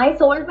 I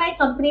sold my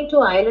company to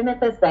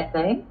ILNFS that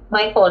time.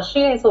 My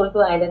Porsche I sold to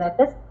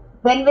ILNFS.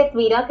 Then with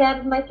Veera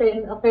Cab,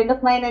 a friend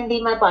of mine and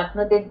my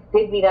partner did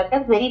Veera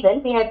Cab very well.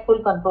 We had full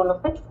control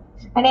of it.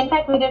 And in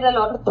fact, we did a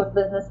lot of good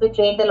business. We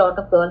trained a lot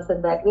of girls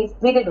in that. We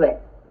did well.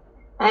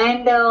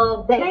 And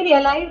then I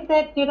realized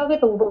that,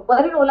 with Uber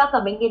and Ola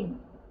coming in,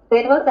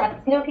 there was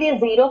absolutely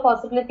zero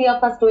possibility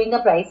of us doing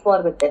a price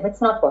war with them.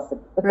 It's not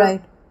possible.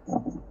 Right.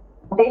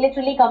 They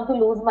literally come to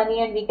lose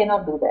money and we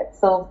cannot do that.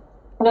 So,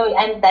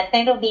 and that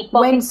kind of deep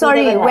pocket.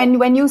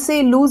 When you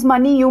say lose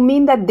money, you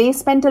mean that they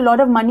spent a lot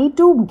of money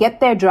to get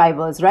their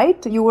drivers,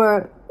 right?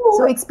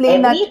 So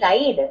explain every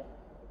ride,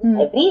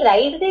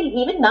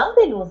 even now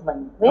they lose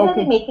money. Where are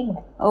they making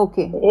money?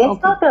 Okay.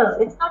 It's not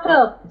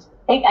a,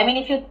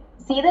 if you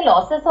see the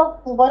losses of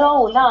Uber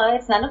or Ola,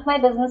 it's none of my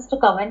business to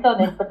comment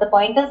on it. But the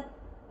point is,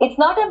 it's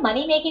not a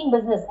money-making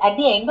business. At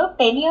the end of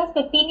 10 years,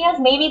 15 years,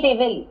 maybe they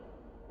will.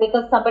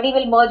 Because somebody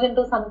will merge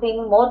into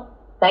something more.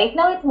 Right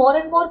now, it's more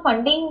and more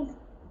funding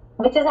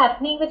which is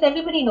happening, which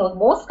everybody knows.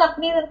 Most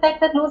companies, in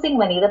fact, are losing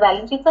money. The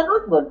balance sheets are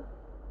not good.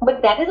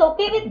 But that is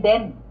okay with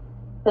them,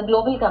 the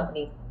global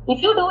companies.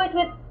 If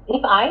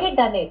I had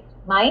done it,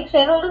 my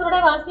shareholders would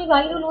have asked me,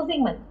 why are you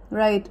losing money?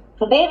 Right.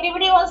 Today,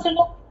 everybody wants to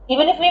know.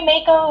 Even if we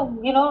make a,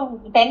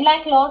 10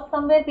 lakh loss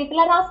somewhere, people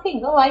are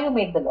asking, why you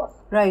made the loss?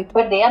 Right.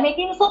 But they are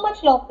making so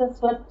much losses.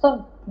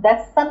 So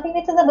that's something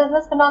which is a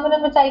business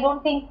phenomenon which I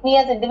don't think we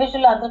as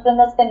individual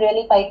entrepreneurs can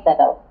really fight that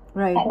out.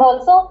 Right. And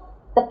also,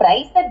 the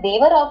price that they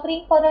were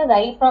offering for a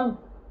ride from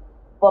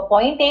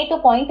point A to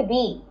point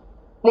B,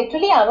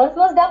 literally ours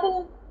was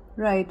double.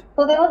 Right.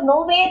 So there was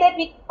no way that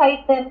we could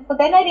fight them. So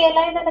then I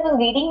realized that I was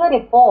reading a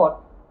report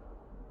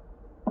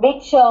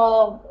which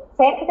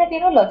said that,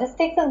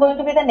 logistics is going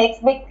to be the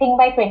next big thing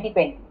by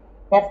 2020.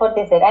 That's what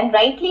they said. And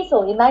rightly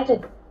so.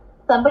 Imagine,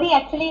 somebody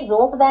actually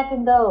wrote that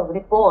in the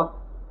report,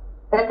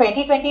 that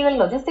 2020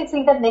 logistics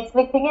will be the next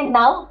big thing. And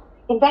now,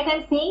 in fact,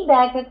 I'm seeing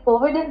that with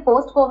COVID and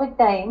post-COVID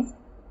times,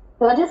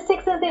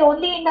 logistics is the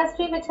only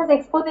industry which has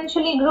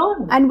exponentially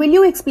grown. And will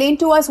you explain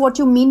to us what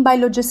you mean by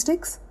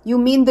logistics? You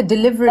mean the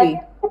delivery?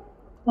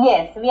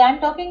 Yes, I'm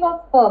talking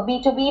of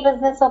B2B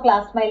business of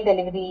last mile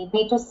delivery,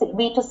 B2C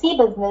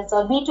business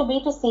or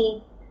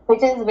B2B2C,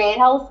 which is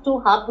warehouse to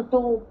hub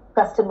to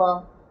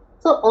customer.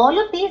 So all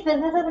of these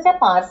businesses which are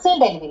parcel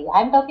delivery,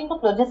 I'm talking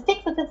of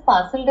logistics, which is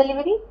parcel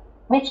delivery,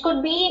 which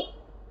could be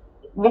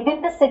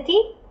within the city,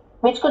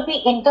 which could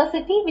be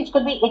intercity, which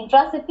could be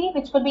intracity,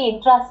 which could be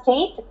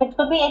intrastate, which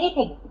could be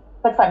anything.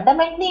 But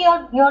fundamentally,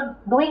 you're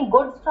doing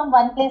goods from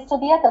one place to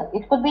the other.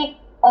 It could be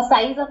a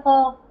size of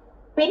a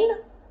pin,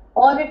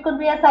 or it could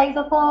be a size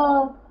of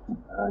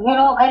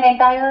an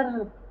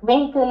entire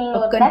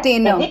vehicle. A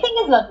container. Everything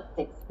is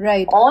logistics.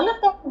 Right. All of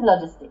that is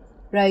logistics.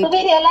 Right. So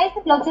we realized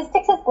that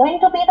logistics is going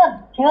to be the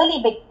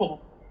really big thing.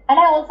 And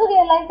I also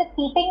realized that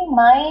keeping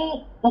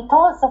my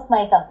ethos of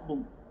my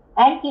company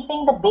and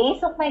keeping the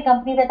base of my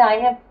company that I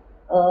have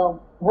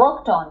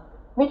worked on,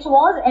 which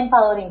was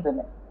empowering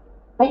women,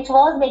 which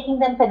was making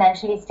them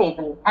financially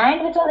stable,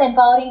 and which was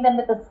empowering them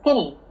with a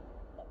skill,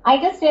 I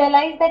just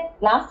realized that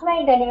last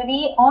mile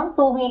delivery on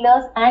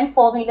 2-wheelers and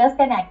 4-wheelers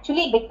can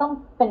actually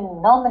become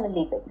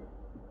phenomenally big.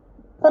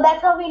 So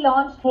that's how we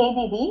launched Hey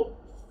Didi.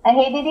 And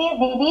Hey Didi is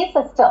Didi's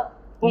sister.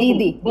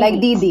 Didi, like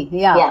Didi,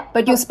 yeah.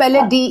 But you spell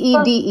it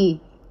D-E-D-E.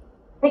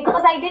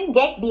 Because I didn't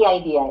get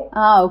DIDI.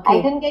 Ah, okay.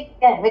 I didn't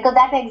get because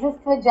that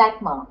exists with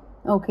Jack Ma.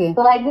 Okay.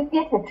 So I didn't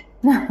get it.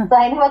 So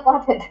I never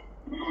got it.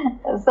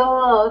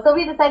 So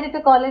we decided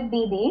to call it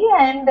Didi,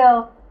 and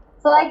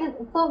so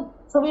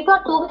we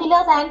thought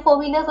 2-wheelers and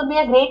 4-wheelers would be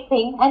a great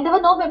thing, and there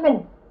were no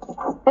women.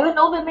 There were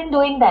no women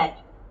doing that,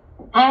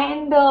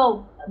 and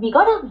we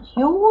got a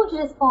huge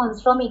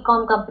response from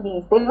e-com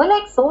companies. They were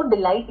like so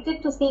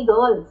delighted to see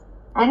girls,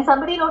 and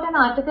somebody wrote an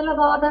article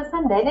about us,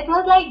 and then it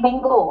was like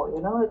bingo.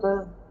 It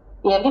was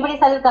everybody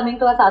started coming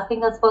to us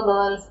asking us for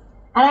girls,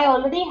 and I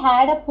already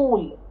had a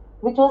pool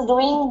which was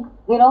doing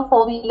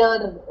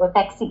 4-wheeler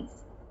taxis.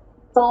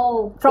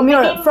 So from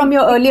your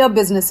earlier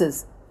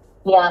businesses.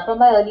 Yeah, from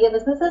my earlier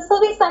businesses. So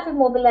we started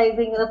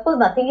mobilizing, and of course,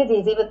 nothing is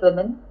easy with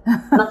women.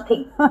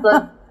 Nothing.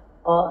 So,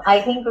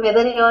 I think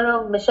whether you're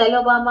a Michelle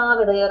Obama,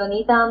 whether you're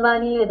Anita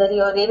Ambani, whether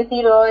you're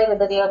Revati Roy,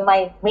 whether you're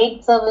my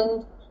maid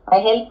servant, my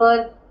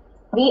helper,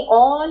 we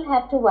all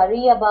have to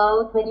worry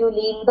about when you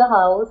leave the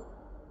house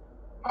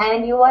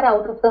and you are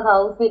out of the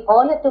house. We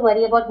all have to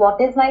worry about what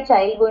is my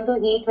child going to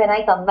eat when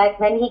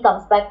he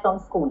comes back from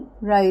school.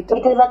 Right.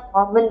 It is a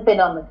common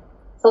phenomenon.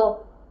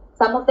 So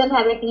some of them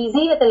have it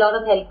easy with a lot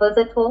of helpers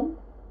at home,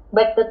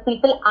 but the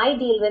people I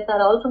deal with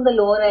are all from the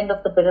lower end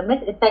of the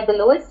pyramid. In fact, the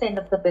lowest end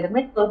of the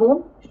pyramid, for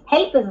whom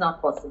help is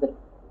not possible.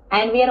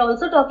 And we are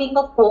also talking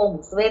of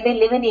homes where they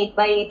live in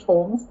 8x8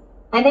 homes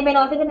and they may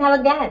not even have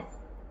a gas.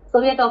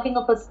 So we are talking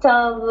of a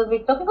stove. We're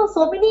talking of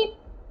so many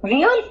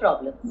real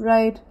problems.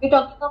 Right. We're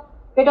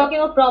talking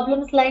of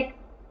problems like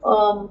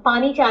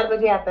pani 4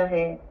 baje aata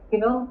hai.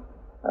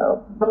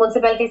 The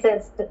municipality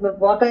says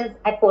water is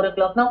at 4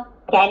 o'clock. Now,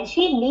 can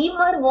she leave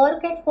her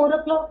work at 4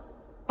 o'clock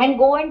and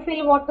go and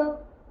fill water?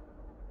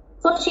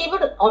 So she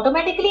would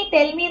automatically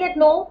tell me that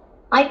no,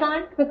 I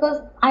can't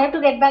because I have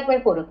to get back by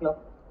 4 o'clock.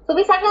 So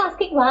we started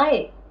asking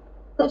why.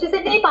 So she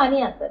said, nahi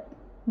pani aata hai.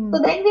 So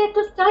then we have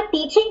to start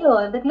teaching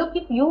her that look,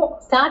 if you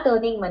start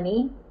earning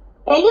money,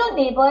 tell your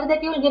neighbor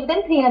that you will give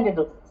them 300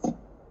 rupees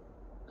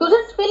to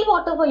just fill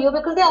water for you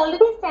because they're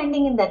already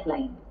standing in that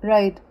line.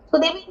 Right. So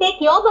they will take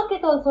your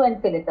bucket also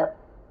and fill it up.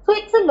 So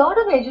it's a lot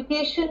of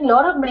education,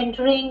 lot of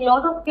mentoring,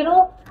 lot of,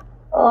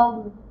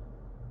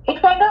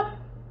 it kind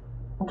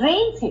of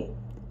drains you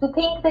to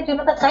think that,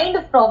 the kind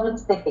of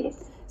problems they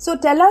face. So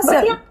tell us,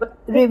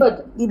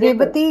 Revati,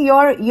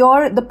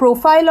 the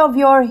profile of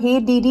your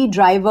Hey Didi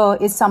driver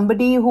is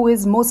somebody who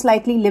is most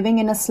likely living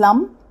in a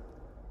slum?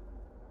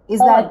 Is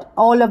that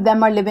all of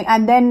them are living?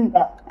 And then,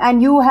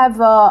 and you have,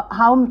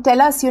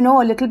 tell us, a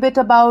little bit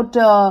about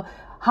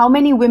how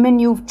many women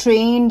you've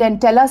trained, and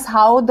tell us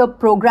how the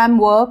program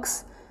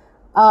works.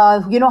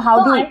 I have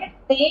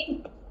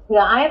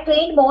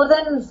trained more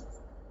than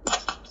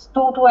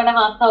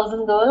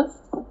 2,500 girls.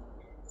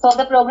 So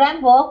the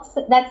program works,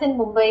 that's in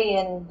Mumbai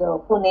and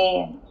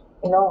Pune.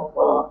 And,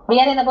 we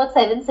are in about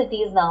 7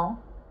 cities now.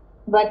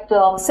 But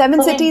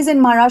 7 cities in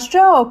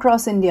Maharashtra or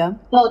across India?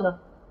 No,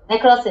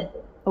 across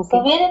India. Okay.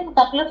 So we are in a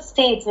couple of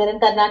states. We are in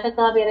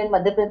Karnataka, we are in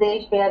Madhya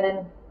Pradesh, we are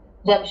in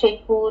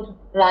Jamshedpur,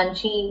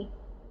 Ranchi.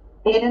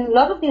 We are in a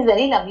lot of these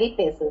very lovely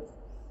places.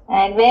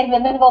 And where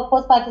women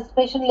workforce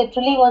participation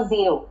literally was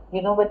zero.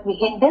 But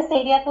in this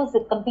area it was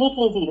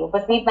completely zero.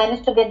 But we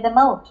managed to get them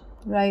out.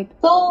 Right.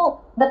 So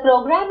the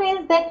program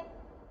is that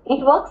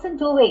it works in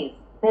 2 ways.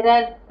 There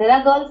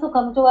are girls who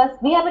come to us.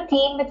 We have a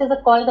team which is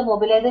called the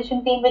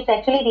mobilization team, which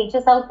actually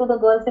reaches out to the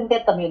girls in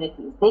their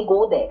communities. They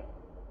go there.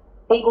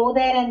 They go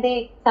there and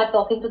they start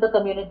talking to the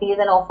communities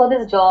and offer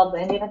this job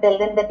and tell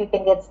them that you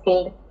can get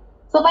skilled.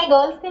 So my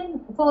girls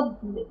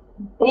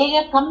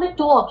they come with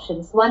two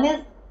options. One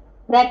is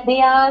that they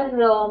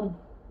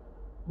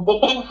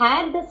can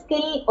have the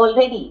skill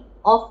already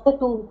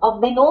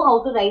they know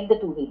how to ride the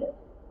two-wheeler,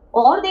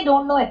 or they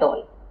don't know at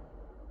all.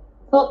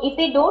 So if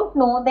they don't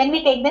know, then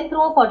we take them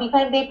through a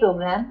 45-day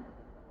program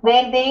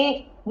where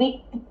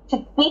we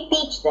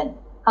teach them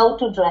how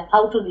to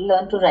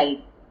learn to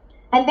ride,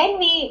 and then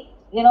we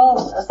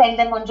send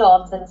them on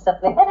jobs and stuff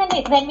like that,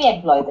 and then we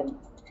employ them.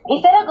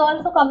 If there are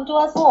girls who come to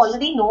us who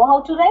already know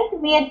how to ride,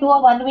 we do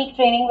a 1-week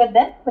training with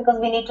them because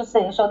we need to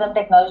show them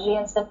technology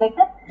and stuff like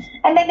that,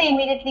 and then they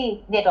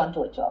immediately get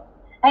onto a job.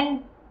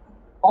 And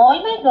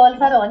all my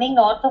girls are earning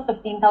north of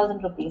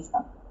 15,000 rupees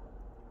now,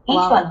 each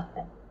one of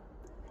them.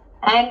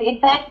 And in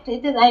fact,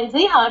 it's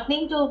very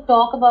heartening to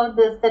talk about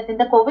this, that in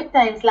the COVID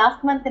times,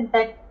 last month, in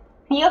fact,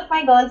 3 of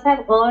my girls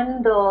have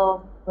earned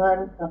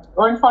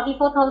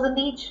 44,000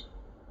 each.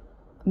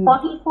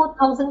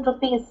 44,000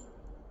 rupees.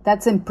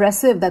 That's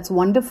impressive. That's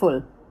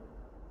wonderful.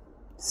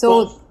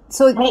 So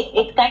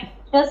it kind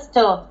of just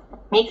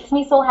makes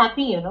me so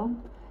happy,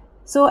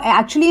 So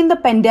actually in the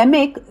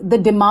pandemic, the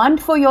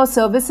demand for your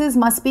services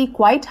must be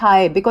quite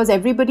high because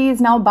everybody is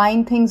now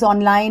buying things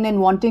online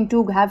and wanting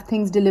to have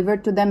things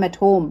delivered to them at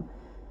home.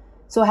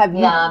 So have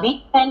you? Yeah,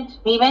 we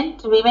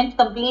went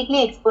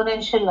completely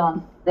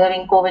exponential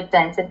during COVID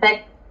times. In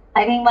fact,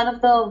 I think one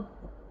of the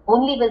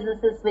only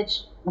businesses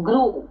which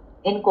grew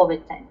in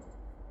COVID times.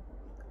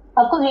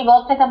 Of course, we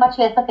worked at a much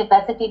lesser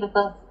capacity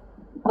because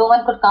no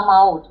one could come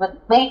out, but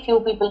very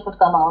few people could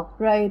come out.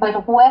 Right.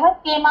 But whoever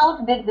came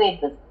out did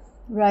great business.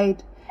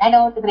 Right. And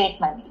earned great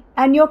money.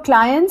 And your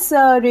clients,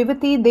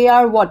 Revati, they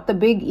are what? The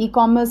big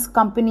e-commerce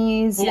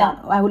companies? Yeah.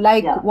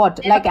 Like what?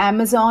 Like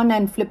Amazon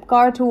and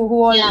Flipkart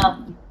who are... Yeah.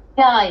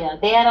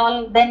 They are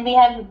all... Then we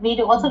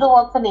also do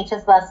work for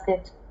Nature's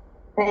Basket.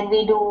 Then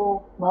we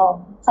do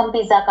some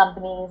pizza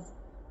companies.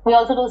 We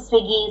also do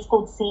Swiggy,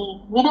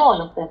 Scootsie. We do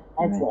all of them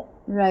as well.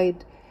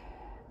 Right.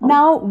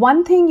 Now,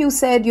 one thing you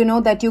said,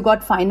 that you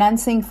got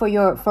financing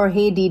for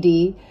Hey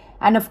Didi.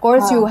 And of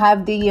course, you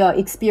have the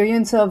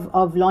experience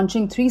of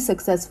launching 3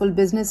 successful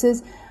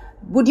businesses.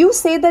 Would you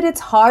say that it's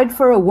hard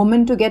for a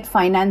woman to get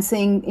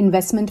financing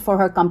investment for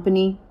her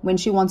company when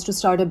she wants to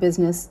start a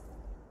business?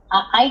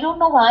 I don't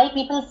know why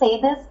people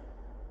say this,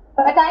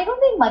 but I don't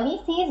think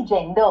money sees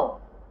gender.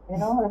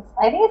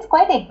 I think it's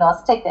quite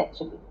agnostic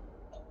actually.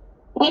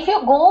 If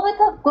you go with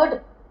a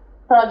good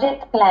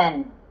project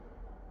plan,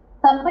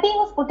 somebody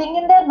who's putting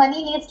in their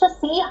money needs to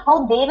see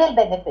how they will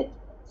benefit.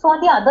 So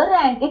on the other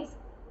hand, if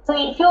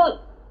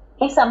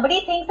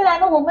somebody thinks that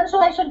I'm a woman, so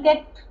I should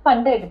get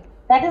funded,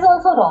 that is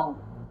also wrong.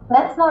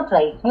 That's not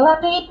right. You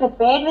have to be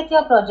prepared with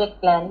your project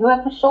plan. You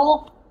have to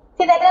show.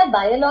 See, there are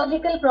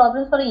biological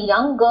problems for a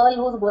young girl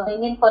who's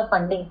going in for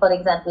funding, for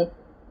example.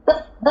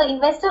 The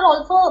investor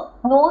also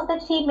knows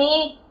that she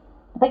may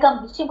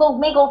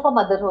go for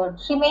motherhood.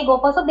 She may go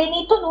for, so they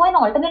need to know an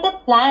alternative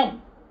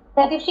plan.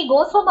 That if she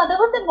goes for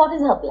motherhood, then what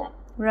is her plan?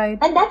 Right.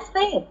 And that's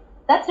fair.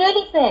 That's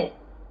really fair.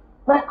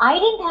 But I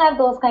didn't have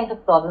those kind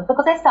of problems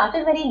because I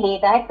started very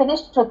late. I had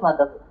finished with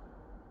motherhood.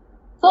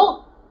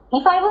 So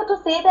if I were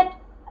to say that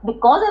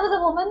because I was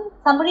a woman,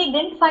 somebody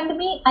didn't fund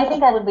me, I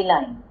think I would be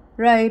lying.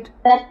 Right.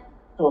 That's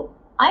true.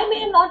 I may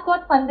have not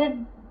got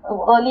funded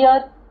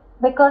earlier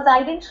because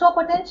I didn't show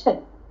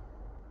potential.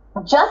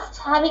 Just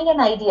having an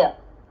idea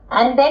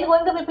and then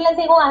going to people and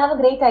saying, I have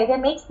a great idea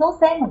makes no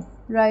sense.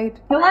 Right.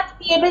 You have to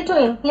be able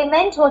to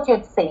implement what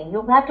you're saying.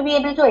 You have to be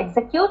able to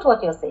execute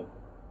what you're saying.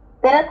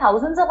 There are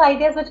thousands of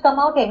ideas which come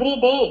out every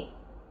day.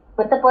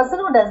 But the person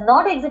who does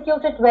not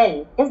execute it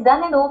well is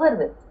done and over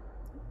with.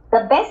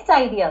 The best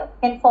idea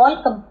can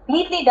fall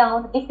completely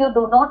down if you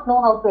do not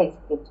know how to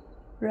execute.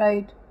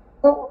 Right.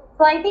 So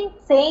I think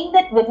saying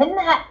that women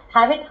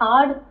have it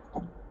hard,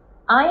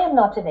 I am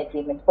not in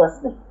agreement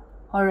personally.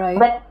 All right.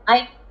 But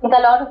I think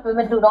a lot of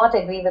women do not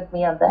agree with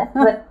me on that.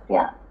 But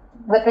yeah,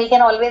 but we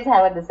can always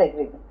have a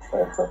disagreement.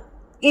 So.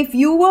 If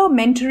you were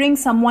mentoring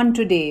someone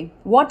today,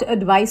 what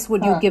advice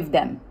would you give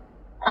them?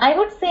 I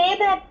would say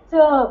that,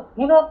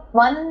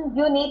 one,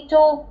 you need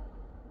to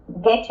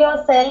get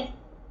yourself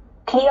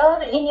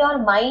clear in your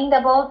mind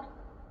about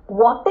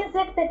what is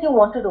it that you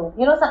want to do.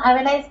 So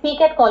when I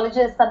speak at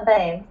colleges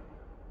sometimes,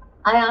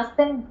 I ask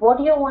them, what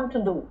do you want to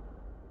do?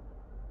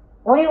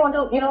 What do you want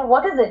to,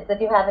 what is it that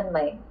you have in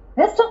mind?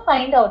 Just to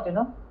find out, And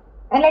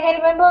like I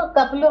remember a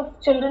couple of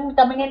children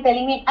coming and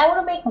telling me, I want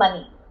to make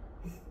money.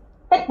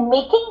 But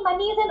making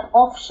money is an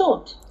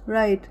offshoot.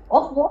 Right.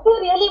 Of what you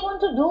really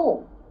want to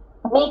do.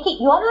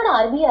 You're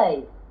not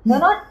RBI. You're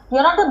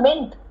not the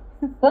mint.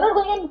 You're not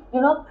going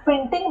and,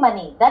 printing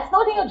money. That's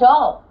not your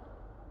job.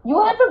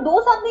 You have to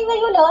do something where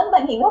you learn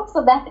money,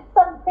 So that is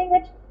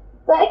something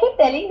so I keep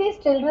telling these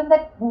children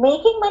that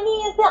making money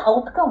is the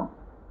outcome.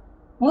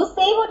 You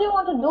say what you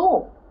want to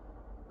do.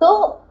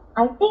 So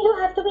I think you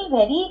have to be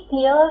very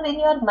clear in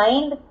your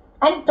mind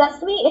And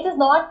trust me, it is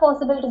not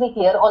possible to be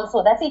clear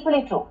also. That's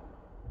equally true.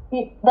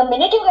 The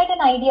minute you get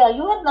an idea,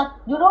 you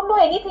don't know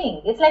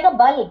anything. It's like a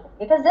bulb.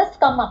 It has just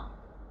come up.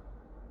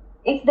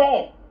 It's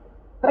there.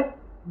 But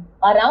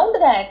around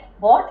that,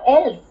 what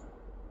else?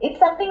 It's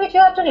something which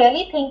you have to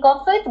really think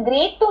of. So it's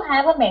great to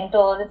have a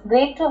mentor. It's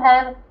great to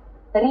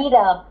read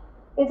up.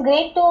 It's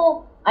great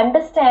to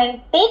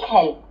understand, take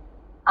help.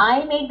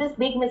 I made this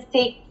big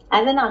mistake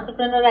as an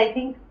entrepreneur. I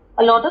think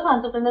a lot of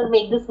entrepreneurs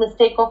make this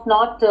mistake of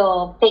not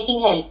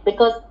taking help,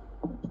 because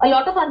a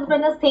lot of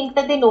entrepreneurs think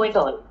that they know it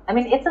all. I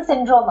mean, it's a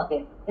syndrome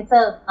again. It's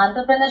a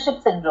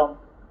entrepreneurship syndrome.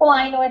 Oh,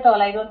 I know it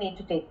all. I don't need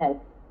to take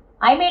help.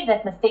 I made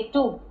that mistake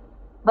too.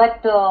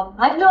 But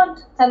I've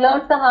learned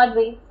the hard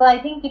way. So I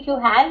think if you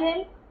have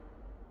help,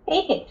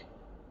 take it.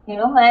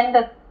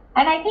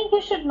 And I think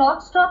you should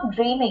not stop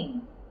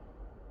dreaming,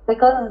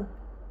 because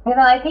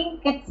I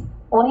think it's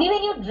only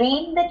when you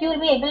dream that you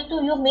may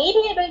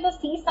be able to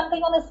see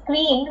something on a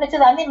screen which is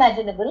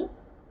unimaginable,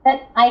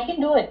 that I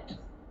can do it.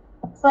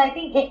 So I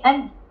think,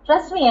 and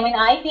trust me, I mean,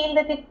 I feel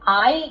that if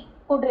I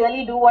could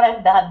really do what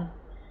I've done,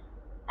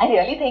 I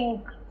really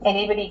think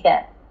anybody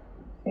can.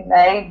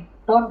 I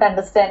don't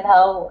understand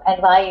how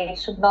and why it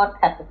should not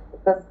happen,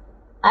 because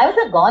I was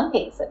a gone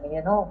case. I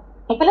mean,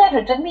 people had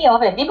written me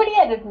off. Everybody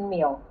had written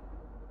me off.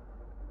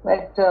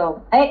 But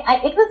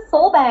it was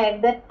so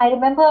bad that I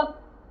remember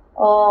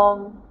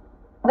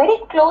very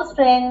close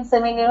friends, I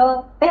mean,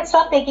 they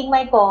stopped taking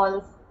my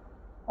calls.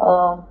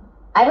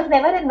 I was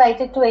never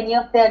invited to any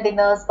of their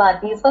dinners,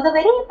 parties for a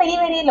very, very,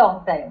 very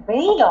long time.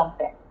 Very long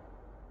time.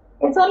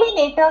 It's only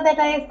later that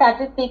I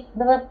started,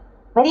 there were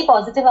very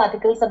positive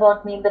articles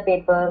about me in the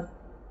papers.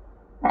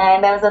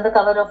 And I was on the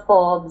cover of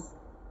Forbes.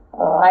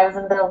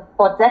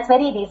 That's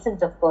very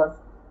recent, of course.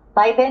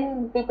 By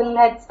then, people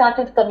had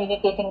started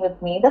communicating with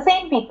me, the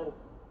same people.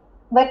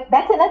 But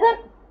that's another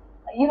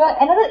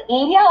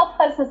area of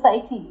our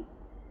society,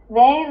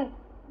 where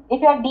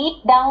if you're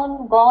deep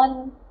down,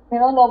 gone,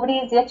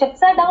 your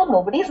chips are down,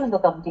 nobody's going to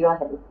come to your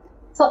help.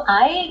 So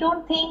I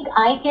don't think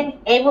I can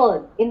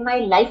ever in my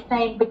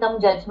lifetime become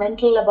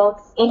judgmental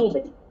about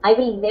anybody. I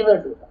will never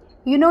do that.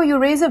 You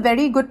raise a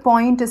very good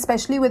point,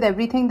 especially with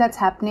everything that's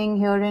happening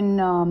here in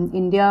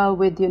India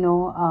with,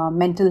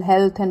 mental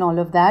health and all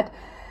of that.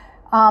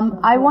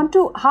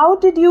 How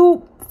did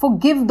you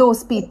forgive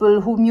those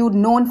people whom you'd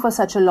known for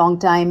such a long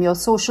time, your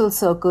social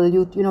circle?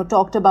 You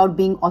talked about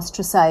being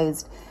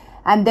ostracized.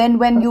 And then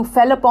when you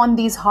fell upon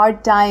these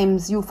hard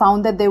times, you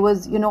found that there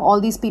was,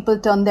 all these people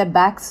turned their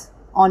backs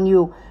on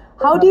you.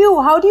 How do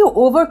you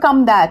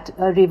overcome that,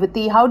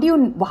 Revati?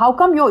 How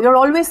come you're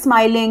always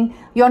smiling?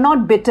 You're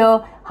not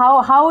bitter.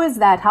 How is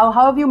that? How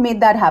have you made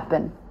that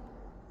happen?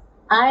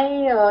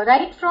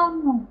 Right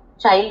from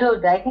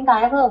childhood, I think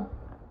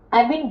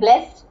I've been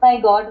blessed by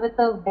God with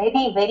a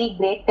very, very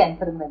great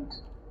temperament.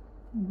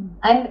 Mm-hmm.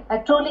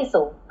 And truly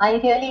so. I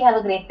really have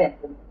a great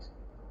temperament.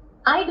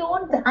 I'm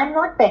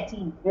not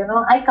petty,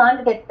 I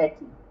can't get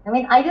petty. I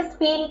mean, I just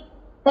feel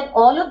that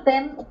all of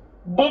them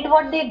did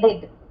what they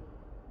did,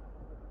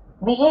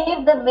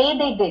 behaved the way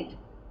they did.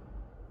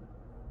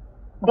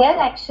 Their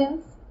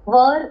actions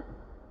were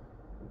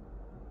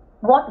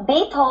what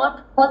they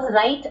thought was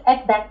right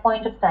at that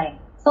point of time.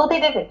 So they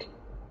did it.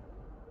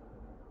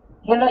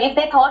 If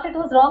they thought it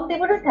was wrong, they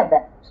wouldn't have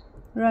done it.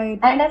 Right.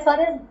 And as far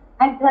as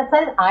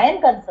I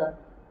am concerned,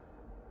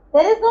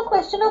 there is no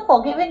question of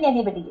forgiving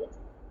anybody yet.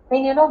 I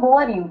mean, who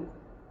are you?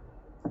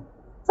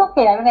 It's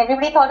okay. I mean,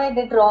 everybody thought I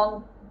did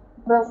wrong,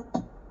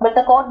 but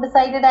the court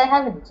decided I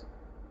haven't.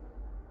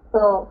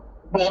 So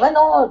there were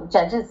no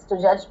judges to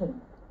judge me,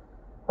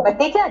 but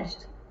they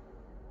judged.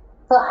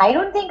 So I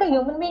don't think a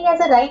human being has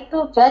a right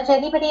to judge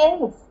anybody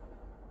else.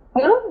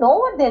 You don't know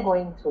what they're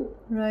going through.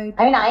 Right.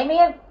 I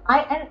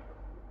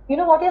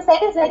mean, what you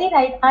said is very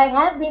right. I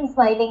have been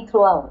smiling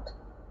throughout.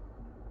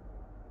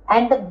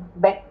 And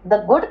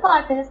the good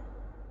part is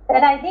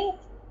that I think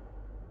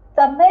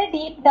somewhere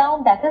deep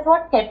down, that is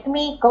what kept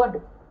me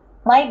good.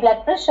 My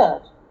blood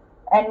pressure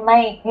and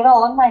my,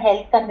 all my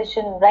health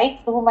condition right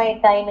through my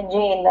time in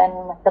jail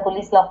and the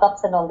police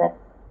lockups and all that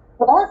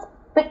was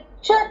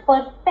picture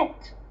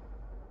perfect.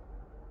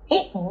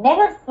 It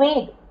never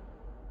swayed.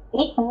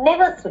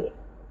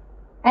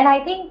 And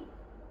I think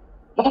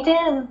it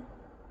is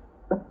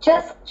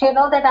just,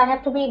 that I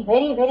have to be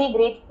very, very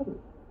grateful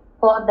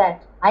for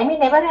that. I may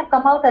never have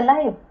come out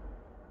alive.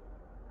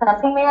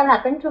 Something may have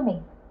happened to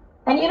me.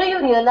 And you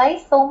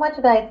realize so much,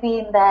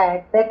 Gayatri, in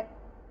that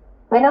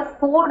when a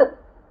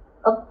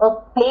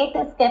plate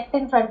is kept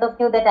in front of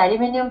you, that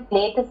aluminium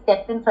plate is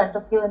kept in front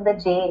of you in the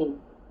jail,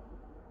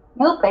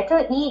 you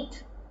better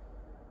eat.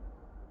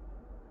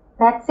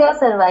 That's your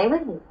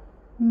survival.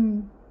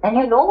 Mm.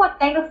 And what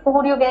kind of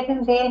food you get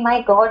in jail?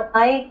 My God,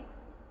 I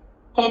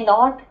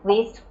cannot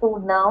waste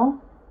food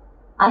now.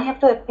 I have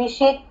to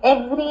appreciate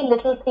every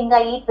little thing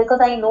I eat,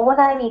 because I know what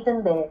I've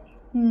eaten there.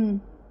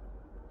 Mm.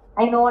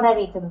 I know what I've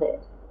eaten there.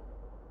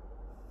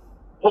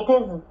 It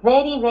is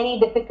very, very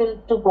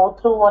difficult to go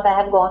through what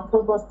I have gone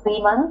through those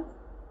 3 months.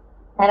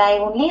 And I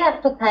only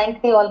have to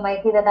thank the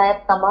Almighty that I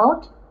have come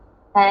out.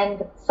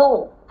 And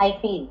so I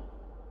feel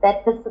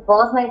that this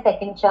was my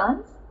second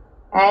chance,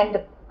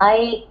 and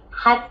I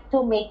had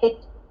to make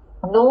it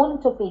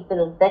known to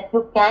people that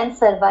you can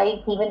survive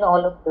even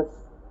all of this.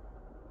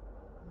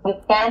 You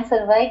can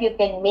survive, you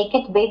can make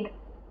it big.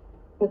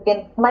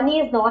 Money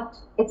is not,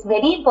 it's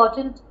very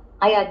important,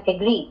 I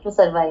agree, to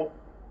survive.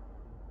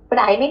 But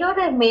I may not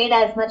have made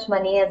as much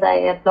money as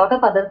a lot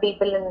of other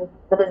people in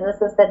the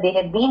businesses that they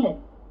had been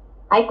in.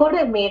 I could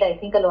have made, I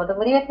think, a lot of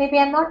money, but maybe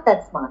I'm not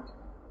that smart.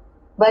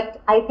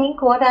 But I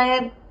think what I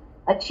have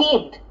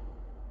achieved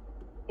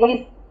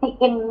is the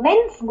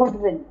immense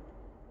goodwill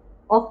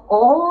of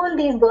all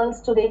these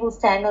girls today who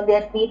stand on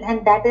their feet,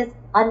 and that is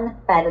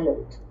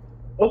unparalleled.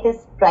 It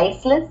is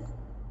priceless.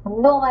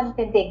 No one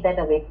can take that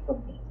away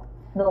from me.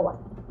 No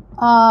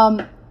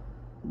one.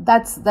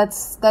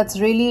 That's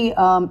really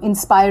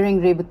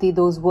inspiring, Revati,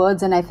 those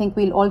words, and I think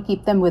we'll all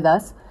keep them with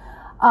us.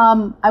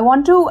 I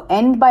want to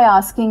end by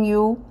asking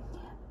you,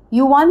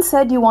 you once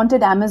said you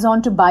wanted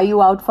Amazon to buy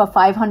you out for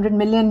 $500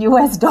 million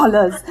US.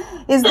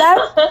 Is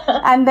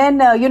that? And then,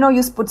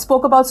 you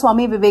spoke about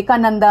Swami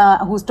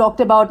Vivekananda, who's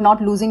talked about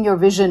not losing your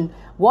vision.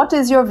 What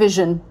is your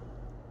vision?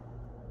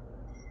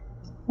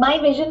 My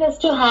vision is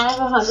to have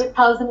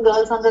 100,000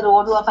 girls on the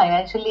road who are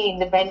financially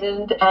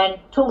independent, and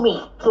through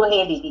me, through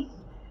Hey Didi.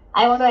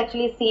 I want to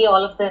actually see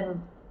all of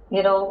them,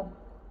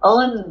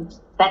 earn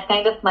that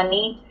kind of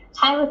money,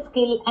 have a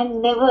skill,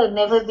 and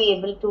never be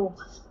able to,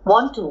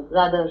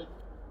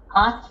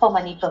 ask for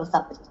money from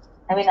somebody.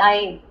 I mean,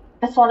 I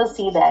just want to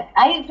see that.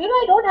 I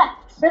don't have,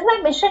 this is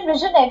my mission,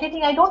 vision,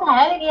 everything. I don't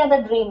have any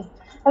other dreams.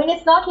 I mean,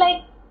 it's not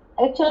like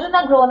children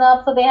are grown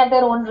up, so they have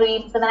their own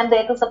dreams, and I'm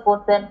there to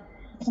support them.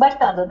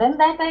 But other than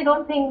that, I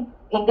don't think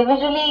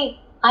individually,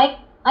 I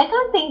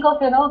can't think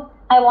of,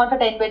 I want a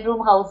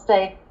 10-bedroom house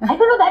type. I don't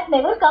know, that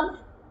never comes.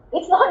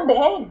 It's not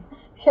there.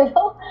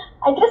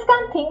 I just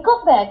can't think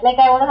of that. Like,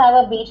 I want to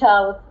have a beach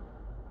house.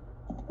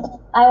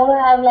 I want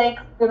to have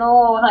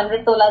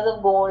 100 tolas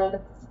of gold.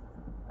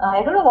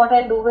 I don't know what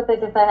I'll do with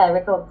it if I have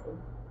it also.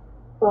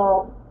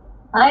 So,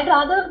 I'd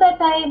rather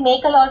that I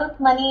make a lot of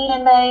money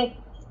and I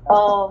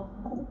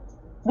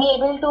be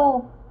able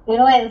to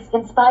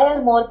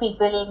inspire more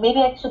people. Maybe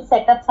I should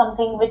set up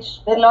something where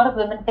a lot of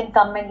women can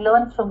come and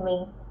learn from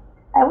me.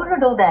 I want to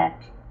do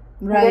that.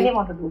 Right. I really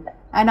want to do that.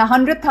 And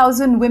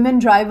 100,000 women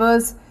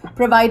drivers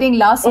providing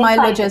last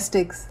mile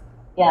logistics.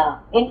 Yeah,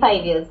 in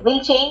 5 years.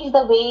 We'll change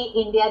the way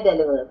India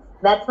delivers.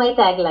 That's my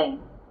tagline.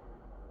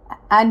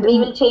 And we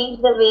will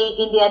change the way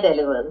India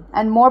delivers.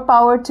 And more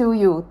power to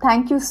you.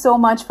 Thank you so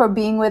much for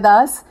being with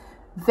us.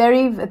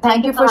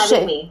 Thank you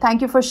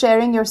for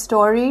sharing your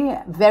story.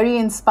 Very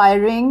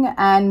inspiring,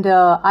 and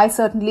I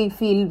certainly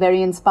feel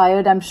very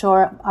inspired. I'm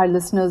sure our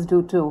listeners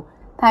do too.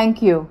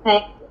 Thank you.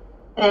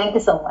 Thank you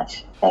so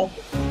much. Thank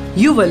you.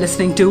 You were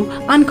listening to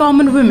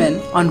Uncommon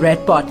Women on Red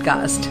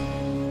Podcast.